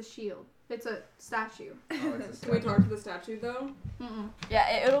 It's a shield. It's a statue. Oh, it's a Can we statue. talk to the statue though? Mm-mm.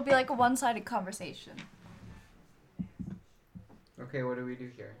 Yeah, it'll be like a one-sided conversation. Okay, what do we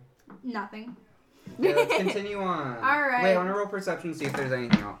do here? Nothing. Okay, let's continue on. All right. Wait, I want to roll perception, see if there's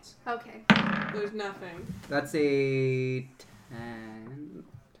anything else. Okay. There's nothing. That's a 10.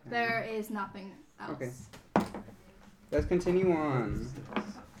 There is nothing else. Okay. Let's continue on.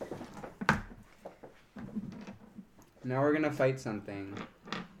 Now we're gonna fight something.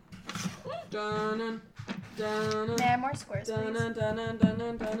 Dun dun May I have more squares, please?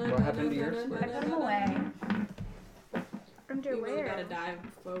 What happened to your square? I put them away. Under You really where? gotta dive,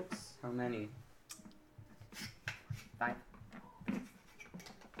 folks. How many? 5.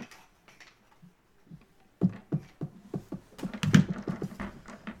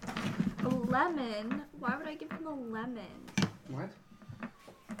 A lemon? Why would I give him a lemon? What?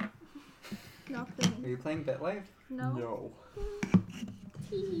 Nothing. Are you playing BitLife? No.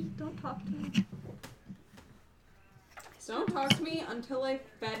 Don't talk to me. Don't talk to me until I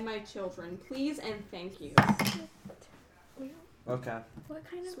fed my children, please and thank you. Okay. What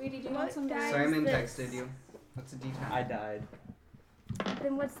kind of? Sweetie, do you What want some die is Simon this? texted you. That's a D10. I died.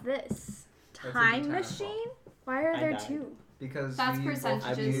 Then what's this? That's a Time D10 machine? Why are I there died. two? Because That's you use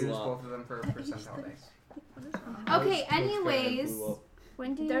percentages. both, you use I blew up. both of them for percentile dice. What is wrong? I was Okay, so scared I anyways. blew up.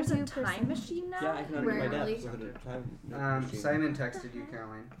 When do you There's do a time machine now? Yeah, I can undo my Rarely. death with a time machine. Simon texted you,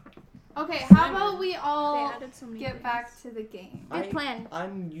 Caroline. Okay, how about we They all added so many get things. back to the game? Good plan.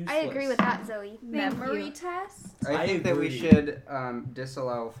 I'm useless. I agree with that, Zoe. Memory you. test? I I think that we agree. should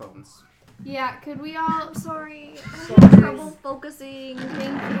disallow phones. Yeah, could we all? I'm sorry. I'm Sorry. having trouble focusing.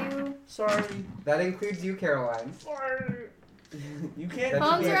 Thank you. Sorry. That includes you, Caroline. Sorry. You can't. That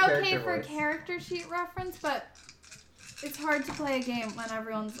Phones should be a are okay character for voice. character sheet reference, but it's hard to play a game when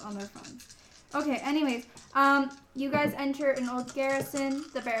everyone's on their phones. Okay, anyways, you guys enter an old garrison.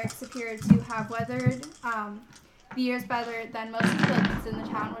 The barracks appear to have weathered the years better than most of the buildings in the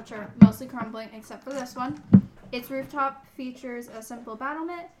town, which are mostly crumbling except for this one. Its rooftop features a simple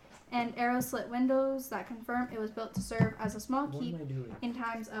battlement and arrow-slit windows that confirm it was built to serve as a small What keep am I doing? in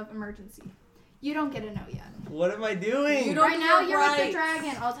times of emergency. You don't get a note yet. What am I doing? You don't Right now, get you're with the rights.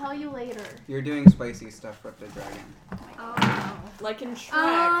 dragon. I'll tell you later. You're doing spicy stuff with the dragon. Oh, Like in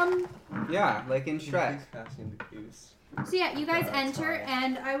Shrek. Yeah, like in Shrek. He's passing the goose. So yeah, you guys That's enter, fine.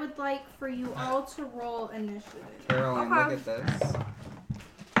 and I would like for you all to roll initiative. Caroline, Okay. look at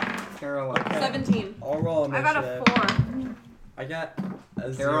this. Caroline. Okay. 17. I'll roll I got initiative. a 4. I got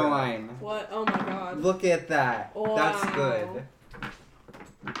a 0. Caroline. What? Oh my god. Look at that. That's Wow. good.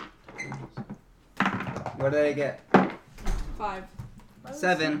 What did I get? 5.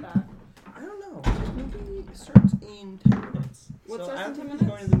 7. I don't know. This movie starts in 10 minutes. What so starts I in don't 10 think he's minutes?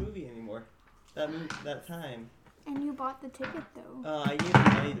 going to the movie anymore. That time. And you bought the ticket though. I gave him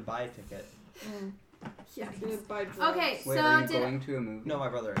money to buy a ticket. Yeah. I'm gonna buy drugs. Okay, Wait, so are you did going to a movie? No, my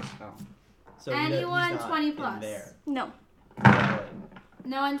brother is. Oh. So Anyone he's not 20 in plus? there. No.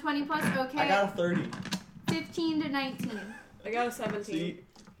 no one 20 plus? Okay. I got a 30. 15 to 19. I got a 17. See,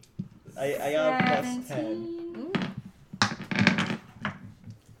 I got a plus 10. 17.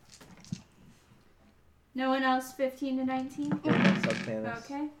 No one else 15 to 19? Subtanus.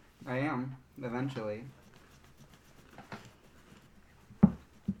 Okay. I am, eventually.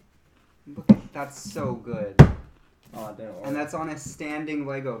 Look at that's so good. Oh, didn't work. And that's on a standing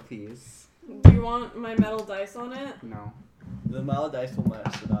Lego piece. Do you want my metal dice on it? No, The Mala dice will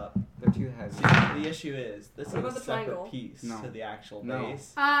mess it up. they're too heavy. See, the issue is this What is about a the separate triangle? piece No. to the actual No.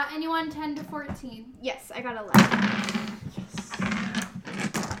 base. Anyone 10 to 14? Yes, I got 11.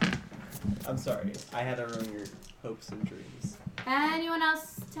 I'm sorry, I had to ruin your hopes and dreams. Anyone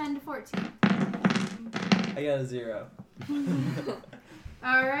else 10 to 14? I got a 0.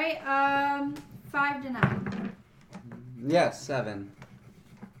 Alright, 5 to 9. Yes, 7.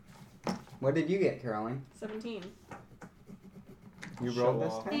 What did you get, Caroline? 17. You Show rolled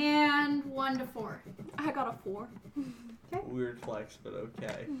this off. time? And 1 to 4. I got a 4. Okay. Weird flex, but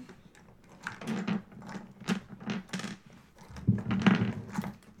okay.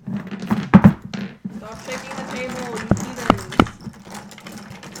 Stop shaking the table, you heathens.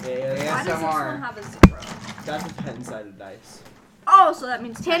 Yeah, Why does this ASMR. one have a 0? that's a 10-sided dice. Oh, so that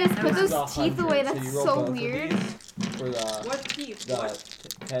means Tannis, 10. put Never those mind. This is a teeth 100, away, you that's roll so both of weird. these For the What teeth? What?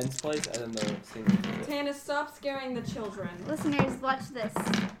 tens place and then the single. Tannis, stop scaring the children. Listeners, watch this.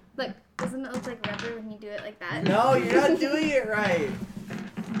 Look, doesn't it look like rubber when you do it like that? No, you're not doing it right.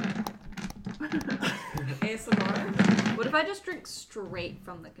 ASMR? What if I just drink straight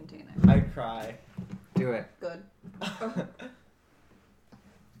from the container? I'd cry. Do it. Good.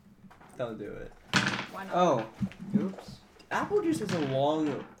 Don't do it. Why not? Oh. Oops. Apple juice has a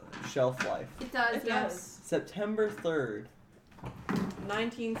long shelf life. It does, It yes. does. September 3rd.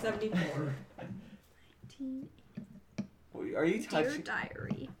 1974. Are you Dear touching?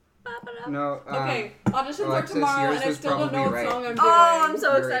 diary. Ba-ba-da. No. Okay, auditions Alexis, are tomorrow, yours and I was still don't know probably what right. song I'm doing. Oh, I'm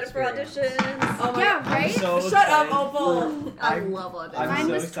so Your excited for experience. auditions. Oh my Yeah, god. right? So Shut up, excited Opal. I I'm- love auditions. I'm Mine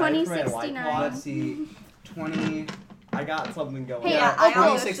so was excited for my white 2069. claw. Let's see. 20. I got something going. Hey, Yeah, Opal.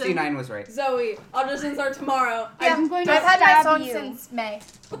 2069 was right. Zoe, auditions are tomorrow. I'm going to I've had my stab song you. since May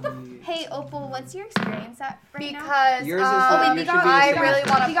Hey, Opal, what's your experience at right now? because Yours is um, the- I you should be the same really as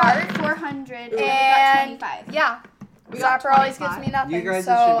want We to got part. 400 and we got And 25. yeah, We got Zapper always 25. gives me nothing. You guys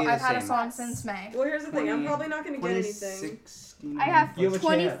so should be the I've had a same. song since May. Well, here's the thing. I'm 20, probably not going to get anything. 2069. I have You have a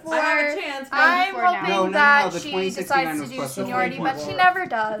 24. I have a chance, but I'm 24 now. hoping No, no, that no, the she 2069 decides to was do plus seniority, but she 4.4. never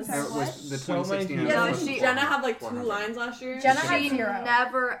does. It was the So many 2069 people. was yeah, plus didn't 400. Jenna have like 2 400. lines last year? Jenna She had 0.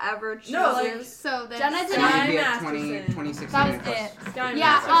 never ever chooses. No, like- So then Jenna So did you'd not. be at Masterson. 2069 That was plus. it. Sky Yeah,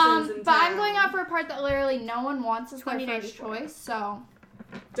 Masterson's in but I'm town. going out for a part that literally no one wants as their first 2094. choice, so.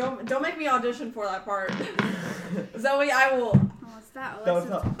 Don't make me audition for that part. Zoe, I will. Oh, what's that? Don't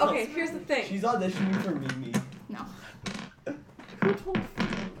Alexis? tell- Okay, here's the thing. She's auditioning for Mimi. Who told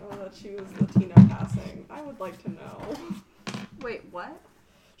that she was Latina passing? I would like to know. Wait, what?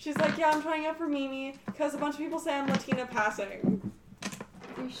 She's like, yeah, I'm trying out for Mimi because a bunch of people say I'm Latina passing.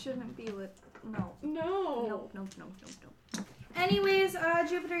 We shouldn't be with. No. No. Nope, nope, nope, nope, nope. Anyways,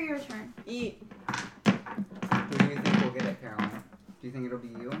 Jupiter, your turn. Eat. Who do you think will get it, Caroline? Do you think it'll be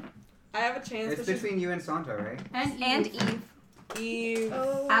you? I have a chance. It's but she's- between you and Santa, right? And Eve. Eve.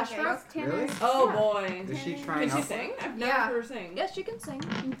 Oh, Ashbrook? guys, Tannis. Really? Oh Yeah. boy. Is she Can trying she out? sing? I've never Yeah. heard her sing. Yes, she can sing.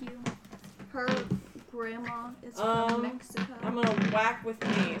 Thank you. Her grandma is from Mexico. I'm gonna whack with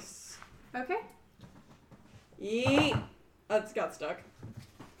mace. Okay. Yeet. Oh, it's got stuck.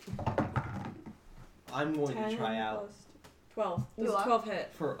 I'm going 10 to try out plus 12. This You is are? 12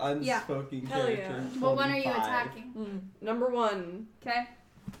 hit. for unspoken Hell yeah. character. What one are you 25. attacking? Number 1. Okay.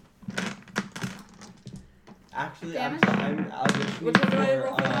 Actually, Damage? I'm auditioning Which one do I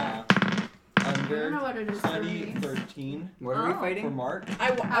roll for for that? I don't know under what it is for study me. 13 What are we Oh. for fighting? Mark.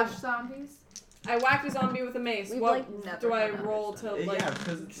 Ash zombies. I whacked a zombie with a mace. We've, What like, never do I done roll this. to like? Yeah,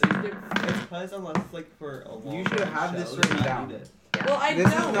 because it's because unless it's like for a long You should have this written down. Well, I This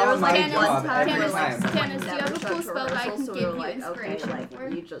is know. not There was my like one job time every where like time. someone Tannis, do you never have a showed cool her spell that I rehearsal, can so give we were you like, okay, inspiration like for?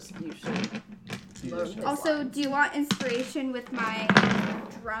 you should learn his Also, lines. do you want inspiration with my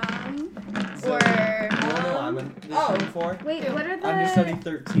drum? So, Or I'm auditioning for. wait, what are Understudy the?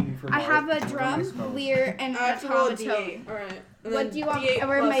 13 for I Mark. have a What are my drum, spells? lyre, and I have to roll a automaton. D8. All right. And What then do you want? D8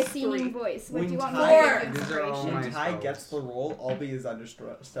 Or my plus singing 3. voice? What do you When want me Ty- to give you These are all inspiration? my When Ty spells. gets the role, I'll be his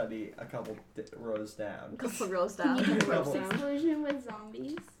understudy a couple rows down. Couple rows Can down. you do Couple. corpse explosion with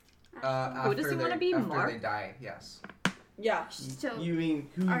zombies? Who does he wanna be, After Mark? they die, yes. Yeah. So You mean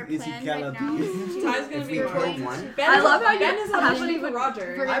who our is he plan gonna right now be? is Ty's gonna If be we we're kill going one, to- Ben I is- love how Ben you- is how auditioning many for would-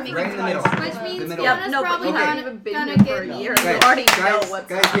 Roger. we're gonna make right in the middle. Which means The middle. Yep, Fiona's no, but probably we haven't gonna, even been gonna here get for a me. year. Guys, You already know guys, what's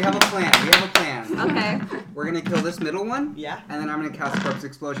guys, we have a plan. We have a plan. Okay. We're gonna kill this middle one, Yeah. and then I'm gonna cast Corpse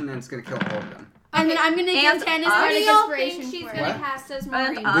Explosion, and it's gonna kill all of them. And then I'm gonna And give Tannis us. Who do bardic y'all think inspiration she's for gonna it. What? cast as And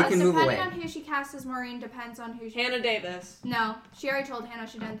Maureen? us. We can move Depending away. on who she casts as Maureen depends on who she. Hannah Davis. No, she already told Hannah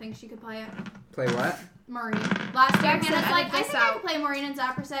she didn't think she could play it. Play what? Maureen. Last year, Jackson, Hannah's like, edit I this think I out. could play Maureen, and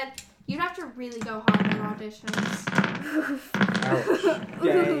Zapper said, you'd have to really go hard at auditions. Ouch.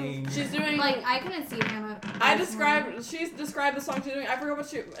 Dang. She's doing Like, I couldn't see Hannah. She's described the song she's doing. I forgot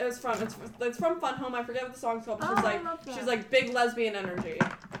what it was from. It's from Fun Home. I forget what the song's called. But Oh, I love that. she's like big lesbian energy.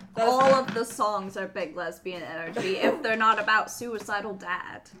 That's, All of the songs are big lesbian energy if they're not about suicidal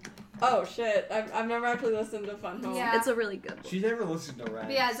dad. oh shit! I've never actually listened to Fun Home. Yeah. It's a really good one. She's never listened to Ren.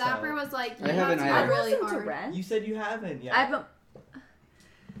 But yeah, so- Zapper was like, you I have haven't to either. go really listened to hard. Ren. You said you haven't. Yeah. I haven't,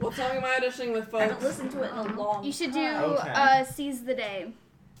 Well, tell me my auditioning with I haven't folks listened to it in a long You should do time. Okay. seize the day.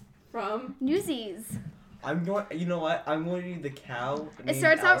 from. Newsies. I'm going. You know what? I'm going to do the cow. It named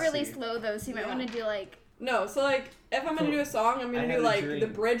starts out really Elsie. slow though, so you might Yeah. want to do like No, so like, if I'm gonna do a song, I'm I gonna had do a like dream. the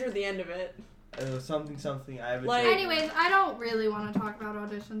bridge or the end of it. Something. I have a Like- dream. Anyways, I don't really want to talk about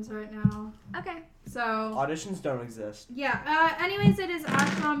auditions right now. Okay. So Auditions don't exist. yeah. Anyways, it is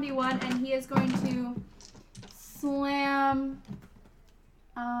Ash Zombie 1, and he is going to slam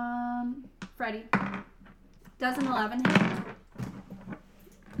Freddy. Does an 11 hit?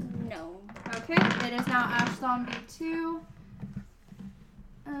 No. Okay, it is now Ash Zombie 2.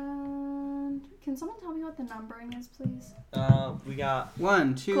 And can someone tell me what the numbering is, please? We got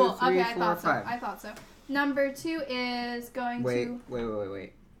 1, 2, Cool. 3, Okay, I 4, thought 5. so. I thought so. Number 2 is going Wait. to.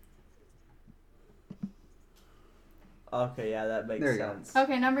 Okay, yeah, that makes There you go. sense.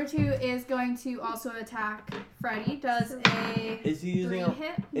 Okay, number 2 is going to also attack Freddy. Does a Is he 3 using a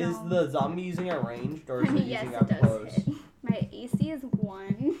hit? is No. the zombie using a ranged or is he Yes, using it up does close? hit. My AC is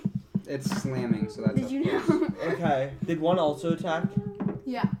 1. It's slamming, so that's Did up you close. know? Okay. Did one also attack?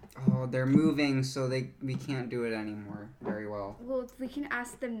 Yeah. Oh, they're moving, so we can't do it anymore very well. Well, we can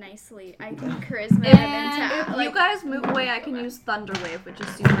ask them nicely. I can charisma them And into If you guys move away, I can use Thunder Wave, which is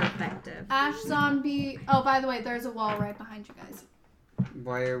super effective. Ash Zombie. Oh, by the way, there's a wall right behind you guys.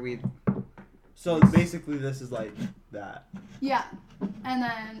 Why are we? So basically, this is like that. Yeah. And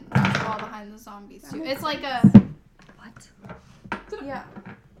then there's a wall behind the zombies too. It's like a. What? Yeah.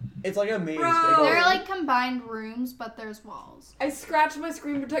 It's like a maze. Bro! It goes- They're like combined rooms, but there's walls. I scratched my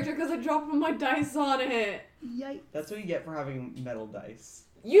screen protector because I dropped all my dice on it. Yikes. That's what you get for having metal dice.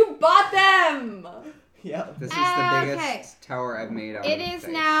 You bought them! Yeah. This is the biggest Okay. tower I've made out It of is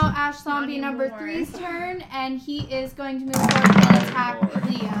dice. now Ash Zombie Not number anymore. 3's turn, and he is going to move forward and attack anymore.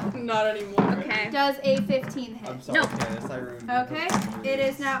 Leah. Not anymore. Okay. Does a 15 hit. I'm sorry, Nope. Candace. I ruined Okay, it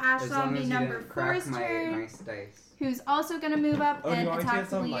is now Ash As long Zombie as you number didn't crack 4's my turn, nice dice. who's also going to move up Oh, do you and want me to attack get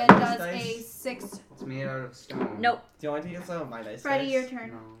some Leah. minus Does dice? a 6. It's made out of stone. Nope. Do you want to get some of my dice? Freddy, dice? your turn.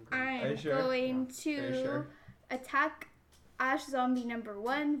 No. Are I'm you sure? going Are you to sure? attack Ash Zombie number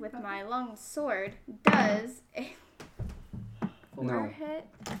 1 with my long sword. Does a 4 No. hit?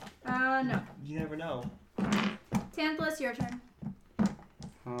 No. You never know. Tantalus, your turn.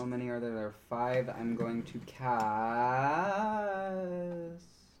 How many are there? There are 5. I'm going to cast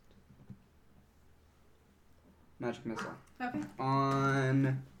Magic Missile Okay.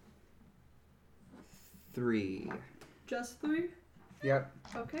 on 3. Just 3? Yep.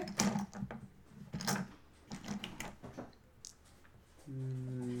 Okay.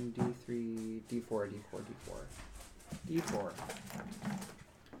 D3, D4, D4, D4. D4.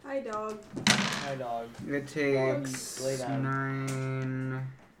 Hi, dog. Hi, dog. It takes Lay down. 9,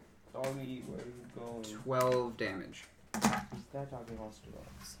 Doggy, where are you going? 12 damage. That doggy wants to go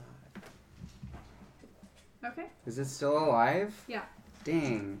outside. Okay. Is it still alive? Yeah.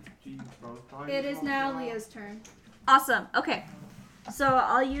 Dang. Jeez, bro. Doggy It is wants now to go Leah's turn. Awesome. Okay. So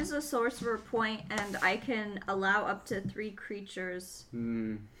I'll use a sorcerer point, and I can allow up to 3 creatures.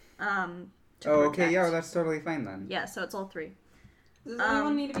 Hmm. To Oh, okay, protect. yeah, that's totally fine then. Yeah. So it's all 3. Does Um,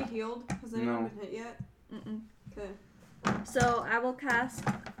 anyone need to be healed? Has anyone no. been hit yet? Mm-mm. Okay. So I will cast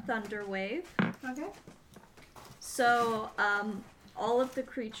Thunder Wave. Okay. So all of the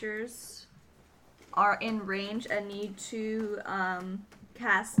creatures are in range and need to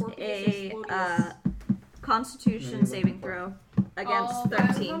cast Orpheus a Explodius. Constitution Mhm. saving throw against All 5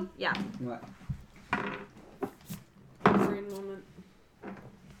 of 13. them? Yeah. What? Brain moment.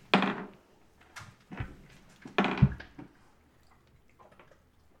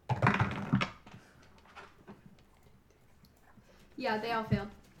 Yeah, they all failed.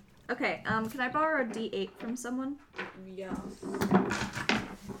 Okay. Can I borrow a D8 from someone? Yeah.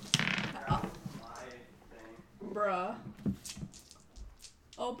 Bruh.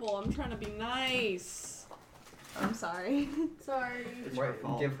 Opal, I'm trying to be nice. I'm sorry. Sorry. It's your What?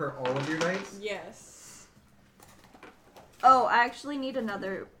 fault. Give her all of your dice? Yes. Oh, I actually need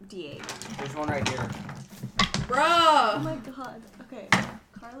another D8. There's one right here. Oh Bruh! my god. Okay.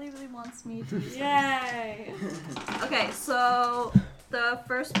 Carly really wants me to use Yay! Okay, so the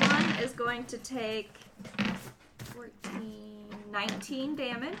first one is going to take 19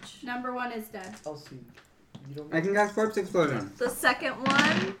 damage. Number 1 is dead. Elsie, you don't. I can cast Corpse Explosion. The second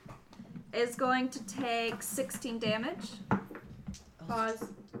one is going to take 16 damage. Pause.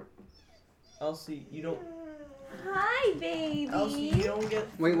 Elsie, you don't. Hi, baby. Elsie, you don't get.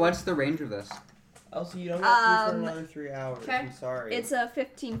 Wait, what's the range of this? Elsie, you don't get food for Um, another 3 hours. okay. I'm sorry. It's a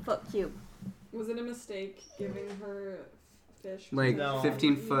 15-foot cube. Was it a mistake giving her fish? Like No.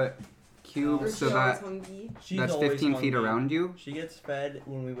 15-foot cube, No. so Or that she always hungry? She's that's always 15 feet hungry. around you. She gets fed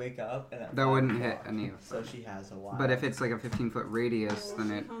when we wake up, and at That 5 wouldn't hit o'clock. any of So them. she has a while. But if it's like a 15-foot radius, Oh, then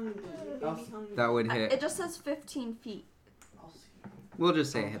she it hungry. Baby hungry. that would It hit. just says 15 feet. We'll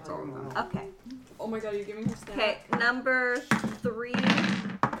just say it hits all of them. Okay. Oh my god, you're giving her stat. Okay, number 3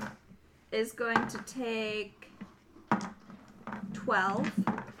 is going to take 12.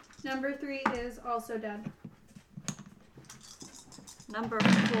 Number 3 is also dead. Number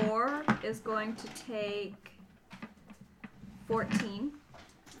 4 is going to take 14.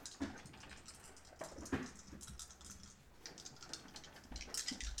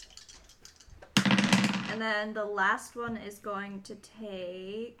 And then the last one is going to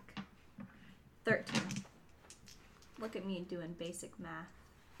take 13. Look at me doing basic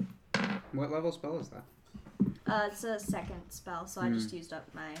math. What level spell is that? It's a second spell, so I just used up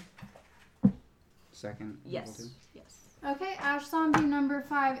my... Second. level Yes. two? Yes. Okay, Ash Zombie number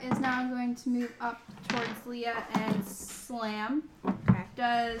 5 is now going to move up towards Leah and slam. Okay.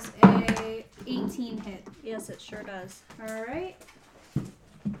 Does a 18 hit. Yes, it sure does. Alright.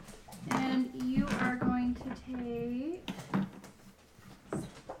 And you are going to take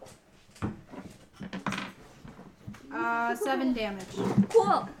 7 damage.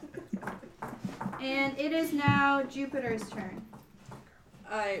 Cool. And it is now Jupiter's turn.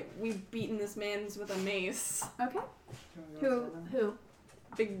 We've beaten this man with a mace. Okay. Who?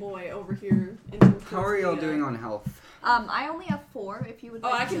 Big boy over here. How are y'all doing on health? I only have 4 if you would Oh,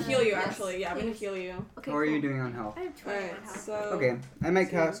 like I can to- heal you yes, actually. Yeah, I'm gonna please. heal you. Okay, How are you cool. doing on health? I have 21 Alright, health. so. Okay, I might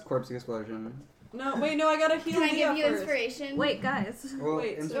cast Corpse Explosion. No, wait, no, I gotta heal Can I Leah give you first. inspiration? Wait, guys. Well,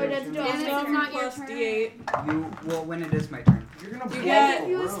 Wait, so inspiration. do I- And it's not your plus turn. D8. Well, when it is my turn. You're gonna You blow get the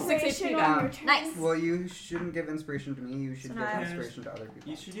You room. inspiration 6 HP on down. your turn. Nice. Well, you shouldn't give inspiration to me. You should So give now I- inspiration to other people.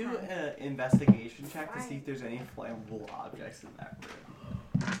 You should do an investigation check to see if there's any flammable objects in that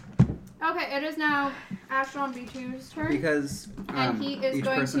room. Okay, it is now Ash Zombie 2's turn. Because And he is each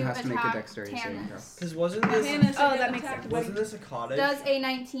going person to has to make a attack dexterity saving throw. Tannis. Because wasn't this Tannis, Oh, you're that getting makes attacked sense. by- wasn't this a cottage? Does a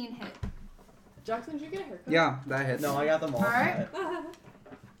 19 hit. Jackson, did you get a haircut? Yeah, that hits. No, I got them all. Alright. cut.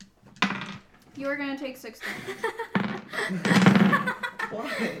 You are going to take 6 damage.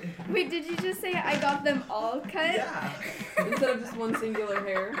 Why? Wait, did you just say I got them all cut? Yeah. Instead of just one singular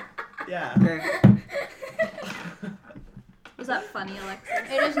hair. Yeah. Okay. Was that funny,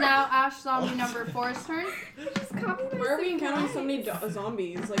 Alexa? It is now Ash Zombie number 4's turn. Just copy my Why are we encountering so many surprise.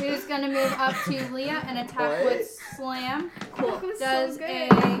 zombies? Like, Who's going to move up to Leah and attack What? with Slam. That was Does so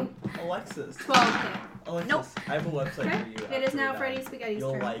good. a Alexis. 12 hit. Alexis. Nope. I have a website Okay. for you. It is after now we're Freddy done. Spaghetti's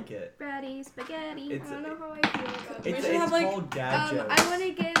You'll turn. like it. Bratty spaghetti. It's I don't know how I feel about it's, We should have, like, called dad jokes. I want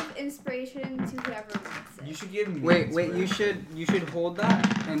to give inspiration to whoever wants it. You should give me. Wait. You inspiration. should hold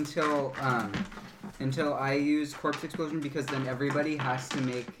that until I use Corpse Explosion, because then everybody has to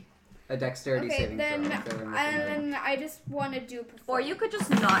make a dexterity Okay, saving then, throw. if they're in the thing. then I just want to do performance. Or you could just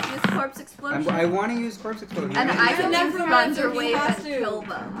not use Corpse Explosion. I want to use Corpse Explosion. and I can Never use mind, Thunder he Wave has and to. kill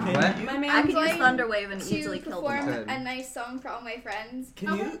them. Can What? you- my I man. can use going Thunder Wave and to easily kill perform them. Good. a nice song for all my friends,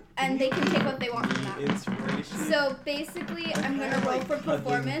 Can you? and they can take what they want from that. Inspiration. So basically, I'm gonna kinda roll like for hugging the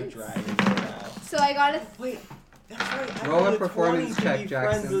performance. dragon right now. So I got a Wait, that's right. I Roll a rolled performance 20 to check, be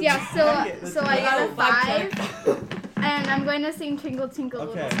Jackson. friends with yeah. Dragon. So I got a That's 5, and I'm going to sing Twinkle Twinkle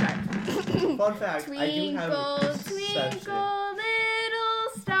Little Okay. Star. Fun fact, I do have Twinkle, perception. twinkle, little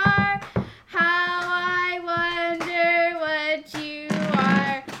star, how I wonder what you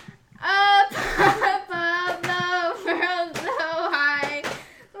are. Up above the world so high,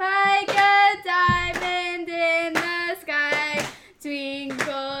 like a diamond in the sky.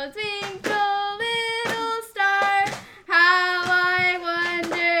 Twinkle, twinkle, little star, how I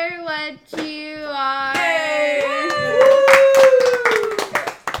wonder what you are.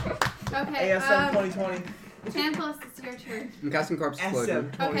 Okay, ASM 2020. Tantalus, it's your turn. I'm casting Corpse Explosion.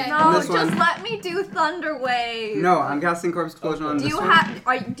 SM 2020. Okay. No, This just one. let me do Thunder Wave. No, I'm casting Corpse Explosion on Do this you one. have?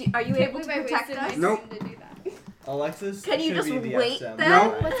 Are you able to I protect wasted my us? turn Nope. to do that. Alexis, Can you should just be the wait SM. then? No.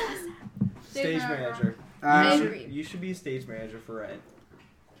 What's this? Stage Stage manager. Um, You should be stage manager for Red.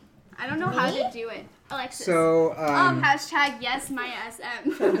 I don't know how to do it. Alexis. so, Hashtag yes my SM.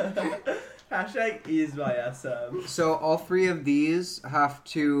 Hashtag is my SM. so all 3 of these have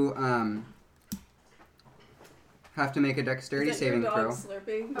to make a dexterity Is that your saving dog throw,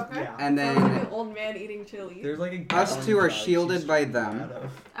 slurping? Okay. Yeah. and Sounds like then an old man eating chili. There's like a Us gun two are dog shielded she's by shooting them. out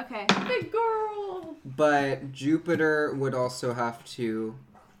of. Okay. Big girl. but Jupiter would also have to.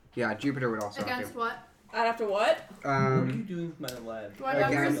 Yeah, Jupiter would also Against have what? I'd have to what? to. What are you doing with my lead? What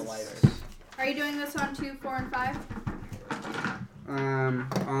I'm numbers? the lighter. Are you doing this on 2, 4, and 5?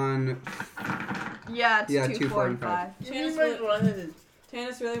 On Yeah, it's Yeah, 2, 4, and 5. Tannis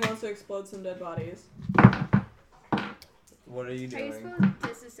really wants to explode some dead bodies. What are you Are you doing? supposed to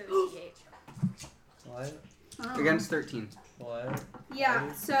disassociate? What? against 13. What?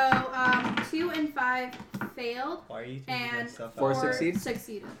 Yeah, so 2 and 5 failed, Why are you taking my and stuff Four out? 4 succeed?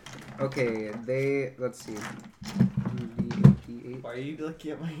 succeeded. Okay, let's see. D8. Why are you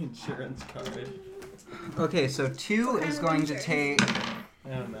looking at my insurance card? Okay, so 2 What is kind of going to insurance? take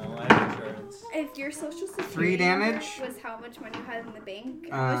I don't know. I have insurance. If your social security 3 damage. number was how much money you had in the bank,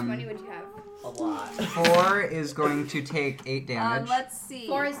 how much money would you have? A lot. 4 is going to take 8 damage. Let's see.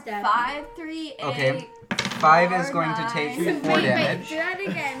 4 is dead. 5, 3, 8. Okay. 5 is 4, going to 9. take Wait, 4 wait, damage. do that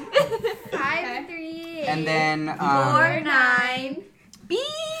again. 5, 3, 8. And then 4, 9. Beep.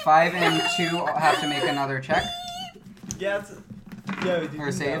 5 and 2 have to make another check. Yeah, did Or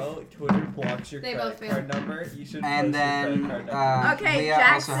you save. know Twitter blocks your They credit both card number? You should And post your then credit card number. Okay, Leah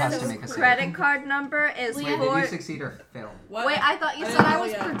also has to Jackson's make a save. credit card number is Wait, did 4. you succeed or fail? What? Wait, I thought you I said didn't I know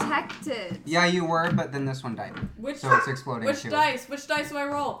was yet. protected. Yeah, you were, but then this one died. Which So it's exploding which too. dice? Which dice do I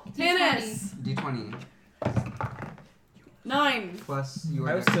roll? Tennis. D20 9. plus your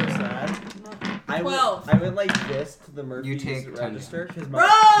I was so sad. I 12. went like this to the Murphy's take 10 register because my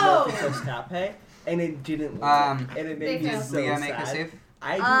Bro! Murphy says tap pay, and it didn't work. Um, and it They made me failed. so Leah sad. make a save?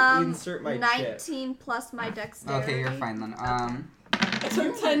 I do insert my chip. 19 plus my dexterity. Okay, you're fine then. I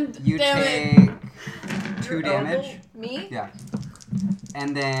took 10 You damage. take 2 You're damage. over Me? Yeah.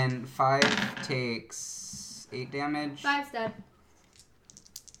 And then 5 takes 8 damage. 5's dead.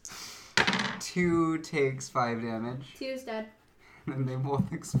 2 takes 5 damage. 2's dead. And they both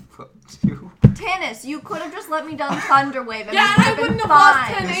explode too. Tannis, you could have just let me done Thunder Wave and Yeah, we and I would wouldn't have have been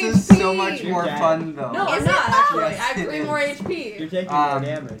lost fine. 10 This is so much You're more dead. fun though. No, I'm Is not it actually. Yes, I have it 3 is. more You're HP. taking more Um,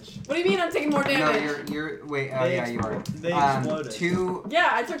 damage. What do you mean I'm taking more No, damage? you're wait, oh They yeah, you are. They exploded. 2 Yeah,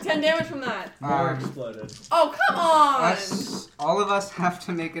 I took 10 damage from that. More um, exploded. Oh, come on! all of us have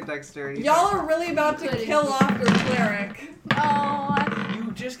to make a dexterity. Y'all are really about to Couldn't. kill off your cleric. Oh,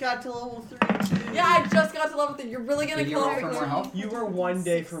 You just got to level 3 too. Yeah, I just got to level 3. You're really gonna Did you kill roll off for your more cleric. health? You were one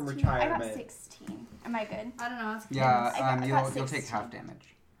day from 16. I got retirement. 16. Am I good? I don't know. It's Yeah, I got you'll take 16. half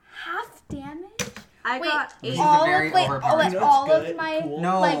damage. Half damage? I Wait, got This 8. is all very of, wait, overpowered. You know all what's of good? my... Cool?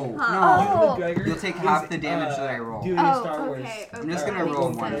 No, Like, no. oh. Ewan McGregor You'll take is, half the damage that I roll. Doing Oh, a Star Wars okay, I'm just okay. gonna That roll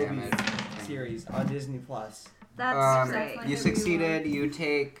makes 1 sense. damage. series on Disney Plus. That's great. Like You a succeeded. You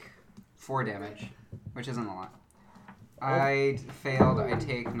take 4 damage, which isn't a lot. I failed. I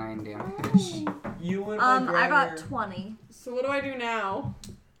take 9 damage. Ewan I got McGregor. 20. So what do I do now?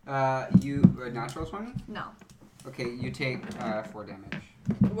 You natural 20? No. Okay, you take 4 damage.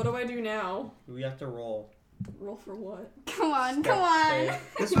 What do I do now? We have to roll. Roll for what? Come on, come on.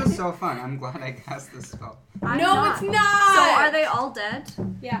 This was so fun. I'm glad I cast this spell. I'm no, not. it's not! So are they all dead?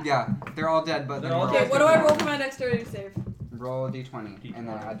 Yeah. Yeah, they're all dead, but They're then all roll Okay, dead. what do I roll for my dexterity save? Roll a d20 and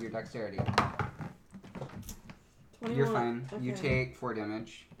then add your dexterity. 21. You're fine. You Okay. take 4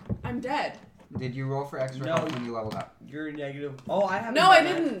 damage. I'm dead. Did you roll for extra No. health when you leveled up? You're negative. Oh, I haven't. No, I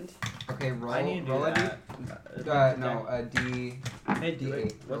done that. didn't. Okay, roll. I need to do roll a d. that. No, a d. Hey, do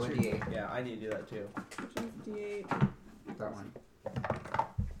it. D8. Roll What's a your d8. Yeah, I need to do that too. Which one's D8? That one. I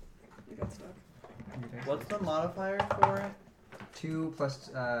got stuck. What's the modifier for it? 2 plus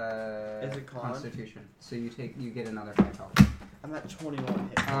Is it con? Constitution. So you get another 5 health. I'm at 21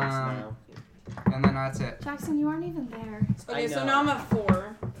 hit points Um, now. And then that's it. Jackson, you aren't even there. Okay, I so know. now I'm at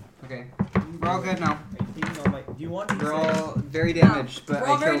 4. Okay. We're all good now. Are you thinking on my? Do you want to We're say? all very damaged, but We're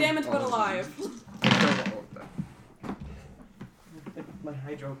all I very killed damaged all but of them. alive. I killed all of them. My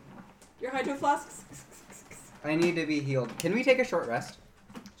hydro. Your hydro flasks? I need to be healed. Can we take a short rest?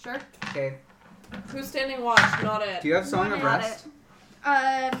 Sure. Okay. Who's standing watch? Not it. Do you have Song of Got Rest?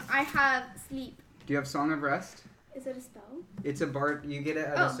 I have sleep. Do you have Song of Rest? Is it a spell? It's a bard. You get it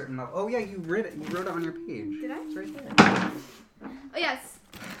at Oh. a certain level. Oh yeah, you read it. You wrote it on your page. Did I? It's right there. Oh yes.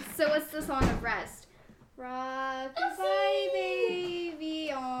 So it's the Song of Rest. Rock-a-bye,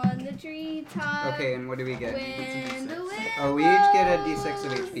 baby, on the treetop. Okay, and what do we get? When the wind Oh, we each get a d6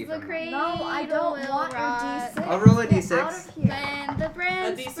 of HP blows, the from it. cradle No, I don't will want your rock. D6. I'll roll a Get d6. out of here. When the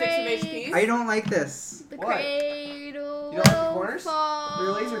branch D6 of breaks, HP? I don't like this. the What? cradle You don't like the will corners? fall.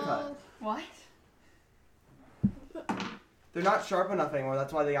 They're laser cut. What? They're not sharp enough anymore.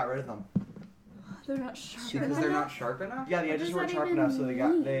 That's why they got rid of them. They're not sharp. Because they're not sharp enough? Yeah, the What edges does weren't that sharp even enough, so they got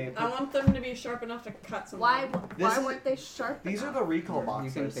mean? they. I want them to be sharp enough to cut someone. Why This is- weren't they sharp These are enough? the recall You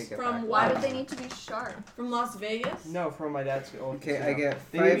boxes. can take it From back. Why what? would they need to be sharp? From Las Vegas? No, from my dad's old. Okay, casino. I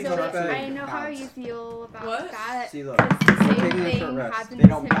get They 5 need So to sharp I know how pounds. you feel about What? that. See, look. Because the same taking a short thing rest. happened They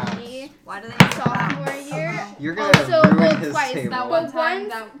don't to bounce. me Why do they need to sophomore bounce? year. You're gonna Also, ruin well, his twice, table. that But one time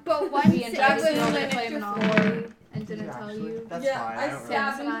once, that but once we and it Jackson was were like playing your Monopoly and didn't tell you. That's yeah, fine. I don't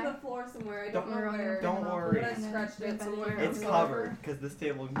stabbed really- into the floor somewhere. I don't know where. Don't worry. But I scratched it somewhere. It's on the covered floor. because this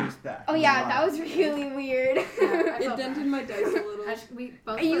table moves back. Oh yeah, that was really weird. It dented my dice a little. We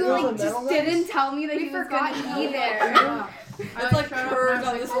both You Those like are metal just dice? didn't tell me that we he was forgot gonna to be tell there. you. It's like curved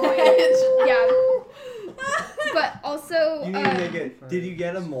on this oh, edge. Yeah. But also, You need to make it. Did you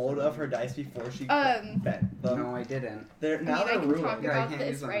get a mold of her dice before she bent them? No, I didn't. They're now I they're can ruined. talk Yeah, I about can't this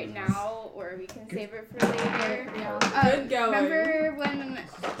use them right anymore. now, or we can save it for later. Yeah. Good going. Remember when?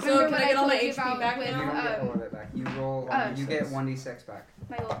 So can what I get all my told you HP about back with, You don't get all of it back. You roll. You get 1d6 back.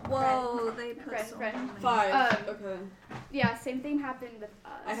 my little Whoa, they put friend, so friend. many. 5. Um, Okay. Yeah, same thing happened with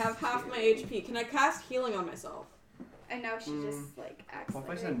us. I have half my HP. Can I cast healing on myself? And now she just like acts What if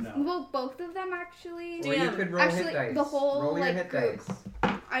I like said no? Well, both of them actually. Or you DM. could roll Actually, hit dice. the whole, roll your like, hit group. dice.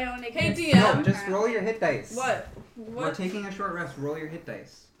 I don't Hey, exist. DM. No, just roll your hit dice. What? We're What? taking a short rest. Roll your hit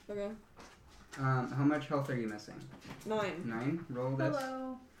dice. Okay. How much health are you missing? 9. 9. Roll this.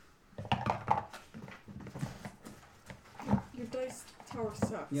 Hello. Your dice tower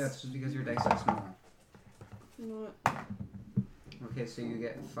sucks. Yeah, it's just because your dice are small. You know what? Okay, so you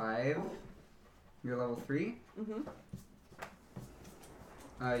get 5. You're level 3. Mhm.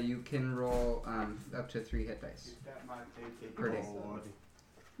 You can roll up to 3 hit dice per day.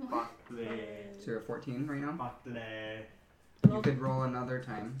 So you're at 14 right now. You could roll another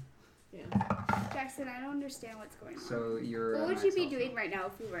time. Jackson, I don't understand what's going on. So you're. What would you be doing right now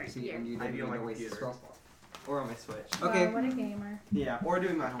if we weren't See, here? and you I'd didn't be on need my to waste a computer. spell slot. Or on my Switch. Okay. Wow, what a gamer. Yeah, or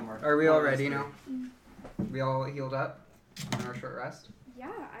doing my homework. Are we all One of ready those now? We all healed up on our short rest. Yeah,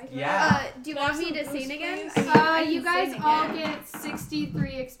 I Yeah. Do you Can I want have me to some sing boost, again? please? I You can guys sing all again. get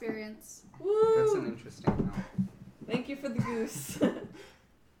 63 experience. Woo! That's an interesting amount. Thank you for the goose.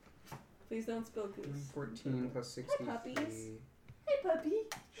 Please don't spill goose. 14 plus 63. puppies. Hey, puppy.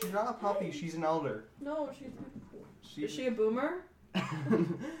 She's not a puppy. She's an elder. No, she's beautiful. She. Is she a boomer?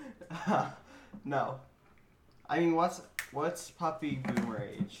 No. I mean, what's puppy boomer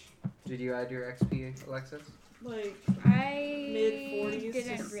age? Did you add your XP, Alexis? Like I mid-40s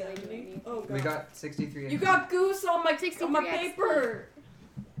didn't to really do 70? anything. Oh god. We got 63. You got goose on my 63 paper.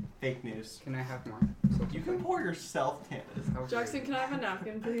 Fake news. Can I have more? You can pour yourself, Candace. How Jackson, rude. can I have a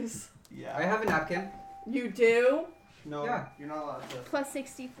napkin, please? Yeah. I have a napkin. You do? No. Yeah. You're not allowed to. Plus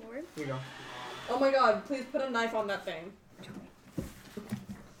 64. Here you go. Oh my god, please put a knife on that thing.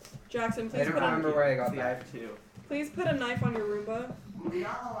 Jackson, I please don't put remember where I got See, I that. have 2. please put a knife on your Roomba.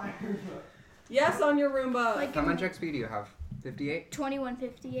 No, Yes, on your Roomba. Like How much XP do you have? 58?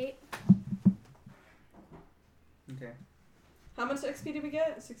 2158. Okay. How much XP did we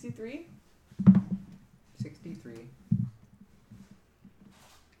get? 63? 63.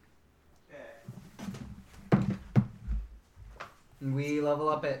 We level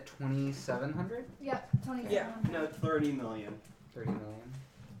up at 2,700? Yep, 27. Yeah. No, 30 million. 30 million.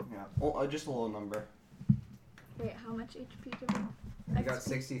 Yeah. Oh, just a low number. Wait, how much HP did we? You got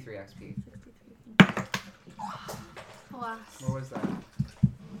 63 XP. 63. Alas. What was that?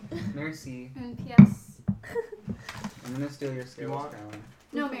 Merci. And PS. I'm gonna steal your skills, want- Caroline.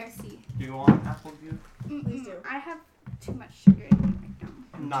 No mercy. Do you want apple juice? Please do. I have too much sugar in me right now.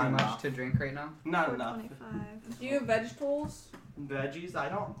 Not Too much enough. to drink right now? Not enough. 425. Do you have vegetables? Veggies? I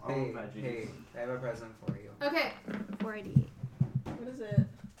don't Hey, own veggies. hey, I have a present for you. Okay. 488. What is it?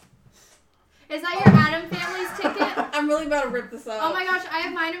 Is that your Adam family's ticket? I'm really about to rip this out. Oh my gosh, I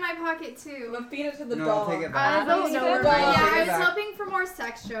have mine in my pocket I'm too. gonna feed it to the No, dog. I'll take it I back. don't Feed know. it to the Yeah, dog. Take it I was back. hoping for more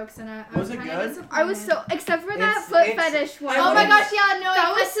sex jokes and I Was was it kind good? of disappointed. I was so except for that It's- foot it's- fetish one. I Oh my wouldn't- gosh, yeah, no, that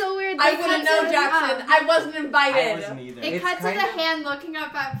it was cuts, so weird. I They wouldn't cut know, to- Jackson. I wasn't I invited. wasn't either. it It's cut to kind the of- hand looking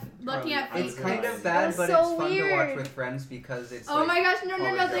at Carly, face. It's kind Yes. of bad, was but so it's fun to watch weird. with friends because it's Oh like, my gosh, no,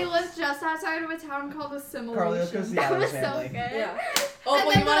 all the they jokes. live just outside of a town called Assimilation. Carly, let's go see That Adam's was so family. good. Yeah. Oh, And well, then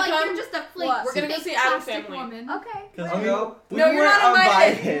you they're wanna like, come? you're just a flake. What? We're gonna go fake see Adam's plastic family. woman. Okay. Because I'll we, go. we No, you're weren't not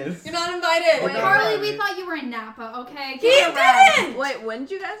invited. invited. You're not invited. We're not Carly, invited. we thought you were in Napa, okay? He Get a rest. didn't! Wait, when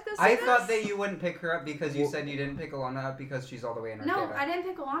did you guys go see I this? thought that you wouldn't pick her up because you Well- said you didn't pick Alana up because she's all the way in No, Arcata. I didn't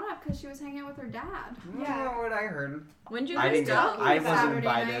pick Alana up because she was hanging out with her dad. I don't know what I heard. When did you I guys didn't go? go. I wasn't Saturday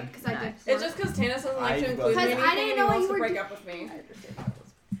invited. night because I did. Nice. It's just because Tanis doesn't like I to include wasn't. me in 'Cause I anything didn't and know he wants you to were break do- up with me.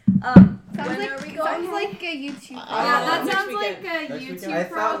 Sounds When like are we going? sounds like a YouTube. Yeah, that Next sounds like weekend. a Next YouTube weekend. I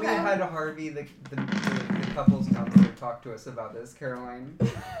thought we program. had Harvey, the couples counselor, talk to us about this, Caroline.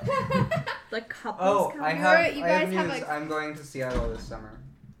 The couples Oh, come? I have, You I have guys have, news. like- I'm going to Seattle this summer.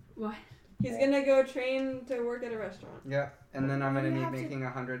 What? He's gonna go train to work at a restaurant. Yeah, and then I'm What going do to you be have to- making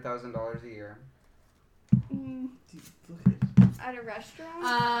 $100,000 a year. Mm, Dude, look at at a restaurant?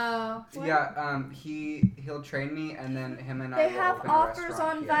 Oh. Yeah, he'll train me, and then him and I They will have open a offers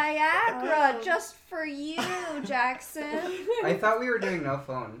restaurant on here. Viagra Oh. just for you, Jackson. I thought we were doing no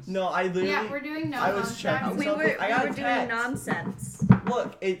phones. No, I literally. Yeah, we're doing no I was phones. checking we something. were, I got a doing text. nonsense.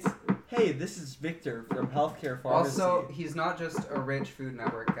 Look, it's. Hey, this is Victor from Healthcare Pharmacy. Also, he's not just a rich Food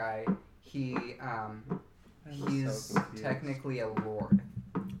Network guy. He's so confused. technically a lord.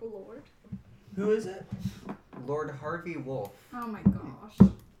 Lord. Who is it? Lord Harvey Wolf. Oh my gosh.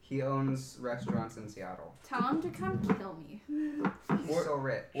 He owns restaurants in Seattle. Tell him to come kill me He's Where- so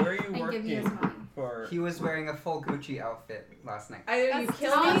rich. Where are you and give me his working money. for? He was wearing a full Gucci outfit last night. Either you That's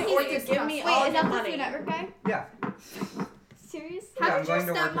kill me disgusting. or you give me Wait, all Wait, is your that the money. Food Network guy? Yeah. Seriously? Yeah, How I'm did your going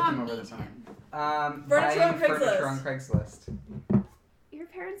to work with him stepmom over meet the summer. him? Furniture buying on furniture Craigslist. on Craigslist. Your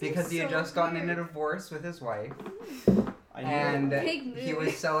parents are Because he had so just gotten in a weird. divorce with his wife, I knew and it. Big he move.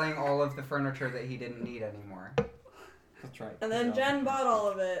 was selling all of the furniture that he didn't need anymore. That's right. And then Yeah. Jen bought all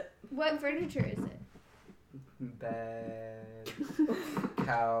of it. What furniture is it? Bed,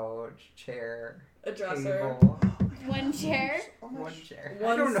 couch, chair, A dresser. table, One chair? one chair. I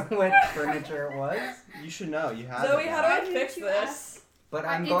One don't know what furniture it was, You should know. You have. Zoe, it how now. do I Why didn't fix you this? but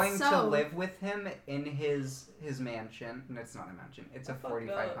I'm It's going to so- live with him in his mansion. No, it's not a mansion. It's a Fucked up.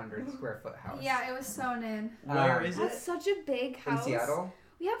 4,500 square foot house. Yeah, it was sewn in. Where is That's it? such a big In house. Seattle.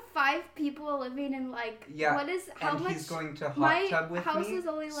 We have 5 people living in like Yeah, what is how and much he's going to hot my tub with house me, is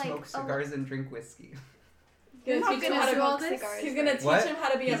only like smoke cigars, and drink whiskey. He's I'm gonna not teach him gonna how to smoke this? cigars. He's gonna but- teach What? him how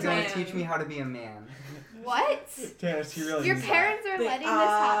to be He's a going man. to teach me how to be a man. What? Tannis, he really Your needs parents are They letting this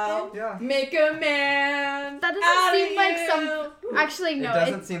are- happen? Yeah. Make a man. That doesn't out seem of like you. some actually no, it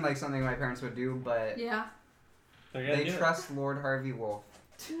doesn't seem like something my parents would do, but Yeah. They're gonna they do it. trust Lord Harvey Wolf.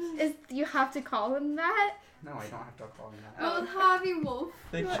 is you have to call him that? No, I don't have to call him that. Oh, Harvey Wolf.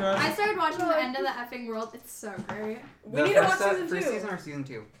 They I trust. started watching the end of the effing world. It's so great. We need to watch season first 2. season or season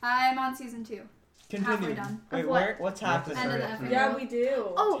 2? I'm on season 2. Continue. halfway done. Wait, Of what? where? What's You have to happening? End of start the it effing from Yeah, world. we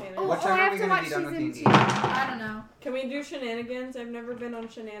do. Oh, Tanner. oh, What oh, time I are have we to gonna watch be done with season D&D? 2. I don't know. Can we do shenanigans? I've never been on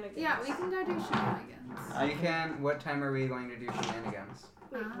shenanigans. Yeah, we can go do shenanigans. You can. What time are we going to do shenanigans?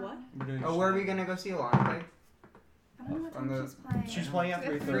 Wait, what? We're doing Oh, where are we gonna go see Alana play? I don't know what On time the- she's playing. She's playing at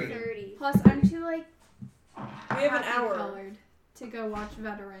 3:30. 3:30. Plus, aren't you like We have an hour. colored to go watch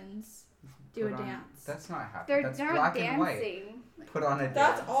veterans do Put a on- dance? That's not happy. They're That's not black and white. dancing. Put on a dance.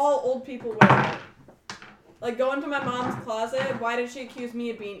 That's all old people wear. Like, go into my mom's closet. Why did she accuse me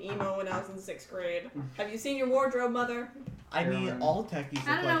of being emo when I was in 6th grade? Have you seen your wardrobe, mother? I mean, Carolyn. all techies look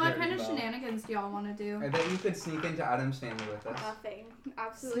I don't know like what they're kind of emo. shenanigans do y'all want to do. I bet you could sneak into Adam's family with us. Nothing.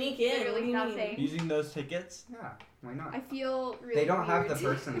 Absolutely. Sneak in, what do Literally you mean? nothing. Using those tickets, Yeah, why not? I feel really They don't have the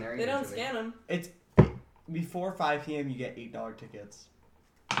weird. person there. They don't usually. scan them. before 5 p.m. you get $8 tickets.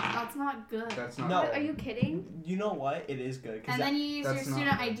 That's not good. That's not. No. good. Are you kidding? You know what? It is good. 'Cause And then you use your that's not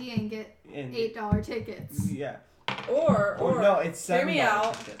student good. ID and get and $8 tickets. yeah. Or No, it's hear $7 me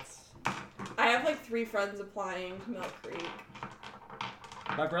out. tickets. I have like 3 friends applying to Mill Creek.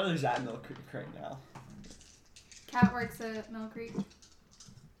 My brother's at Mill Creek right now. Cat works at Mill Creek.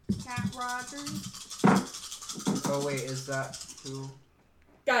 Cat Rogers. Oh wait, is that who?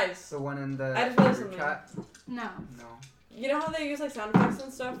 Guys, The one in the I just realized group something. chat? No. No. you know how they use like sound effects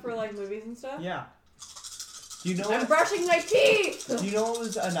and stuff for like movies and stuff? Yeah. Do you know I'm what? brushing my teeth! Do you know what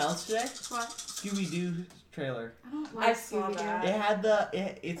was announced today? What? Scooby Doo trailer. I don't I like saw Scooby-Doo. that. It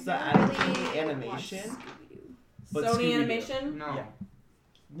had it's the I never Attitude really animation. watched Scooby-Doo. But Sony Scooby-Doo. Animation? No. Yeah.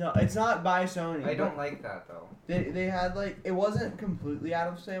 No, it's not by Sony. I don't but like that though. They had like it wasn't completely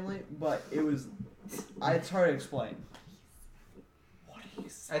Addams Family, but it was. It's hard to explain. What do you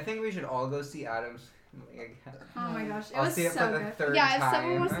say? I think we should all go see Adam's Family again. Oh my gosh, it I'll was see it so for the good. third Yeah, if time.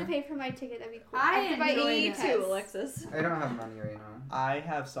 someone wants to pay for my ticket, that'd be cool. I have to buy enjoyed eight it. tickets. Alexis. I don't have money right now. I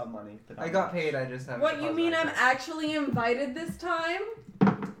have some money. But I not got much. paid. I just have. What, you mean I'm actually invited this time?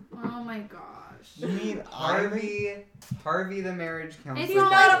 Oh my gosh. You mean Harvey the marriage counselor? It's He's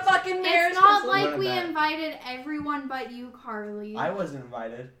not a fucking marriage It's not counselor. like One we of that. invited everyone but you, Carly. I wasn't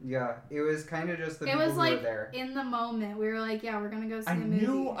invited. Yeah, it was kind of just the It people was who like were there. in the moment. We were like, yeah, we're gonna go see I a movie.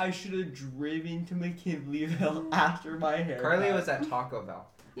 knew I should have driven to McKinleyville after my hair. Carly was at Taco Bell.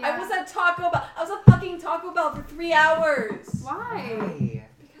 Yeah. I was at Taco Bell. I was at fucking Taco Bell for 3 hours. Why? Hey.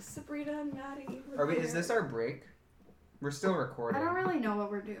 Because Sabrina and Maddie were Are we? Is there. this our break? We're still I recording. don't really know what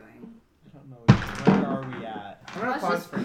we're doing. I don't know. Where are we at? I'm gonna Let's pause just for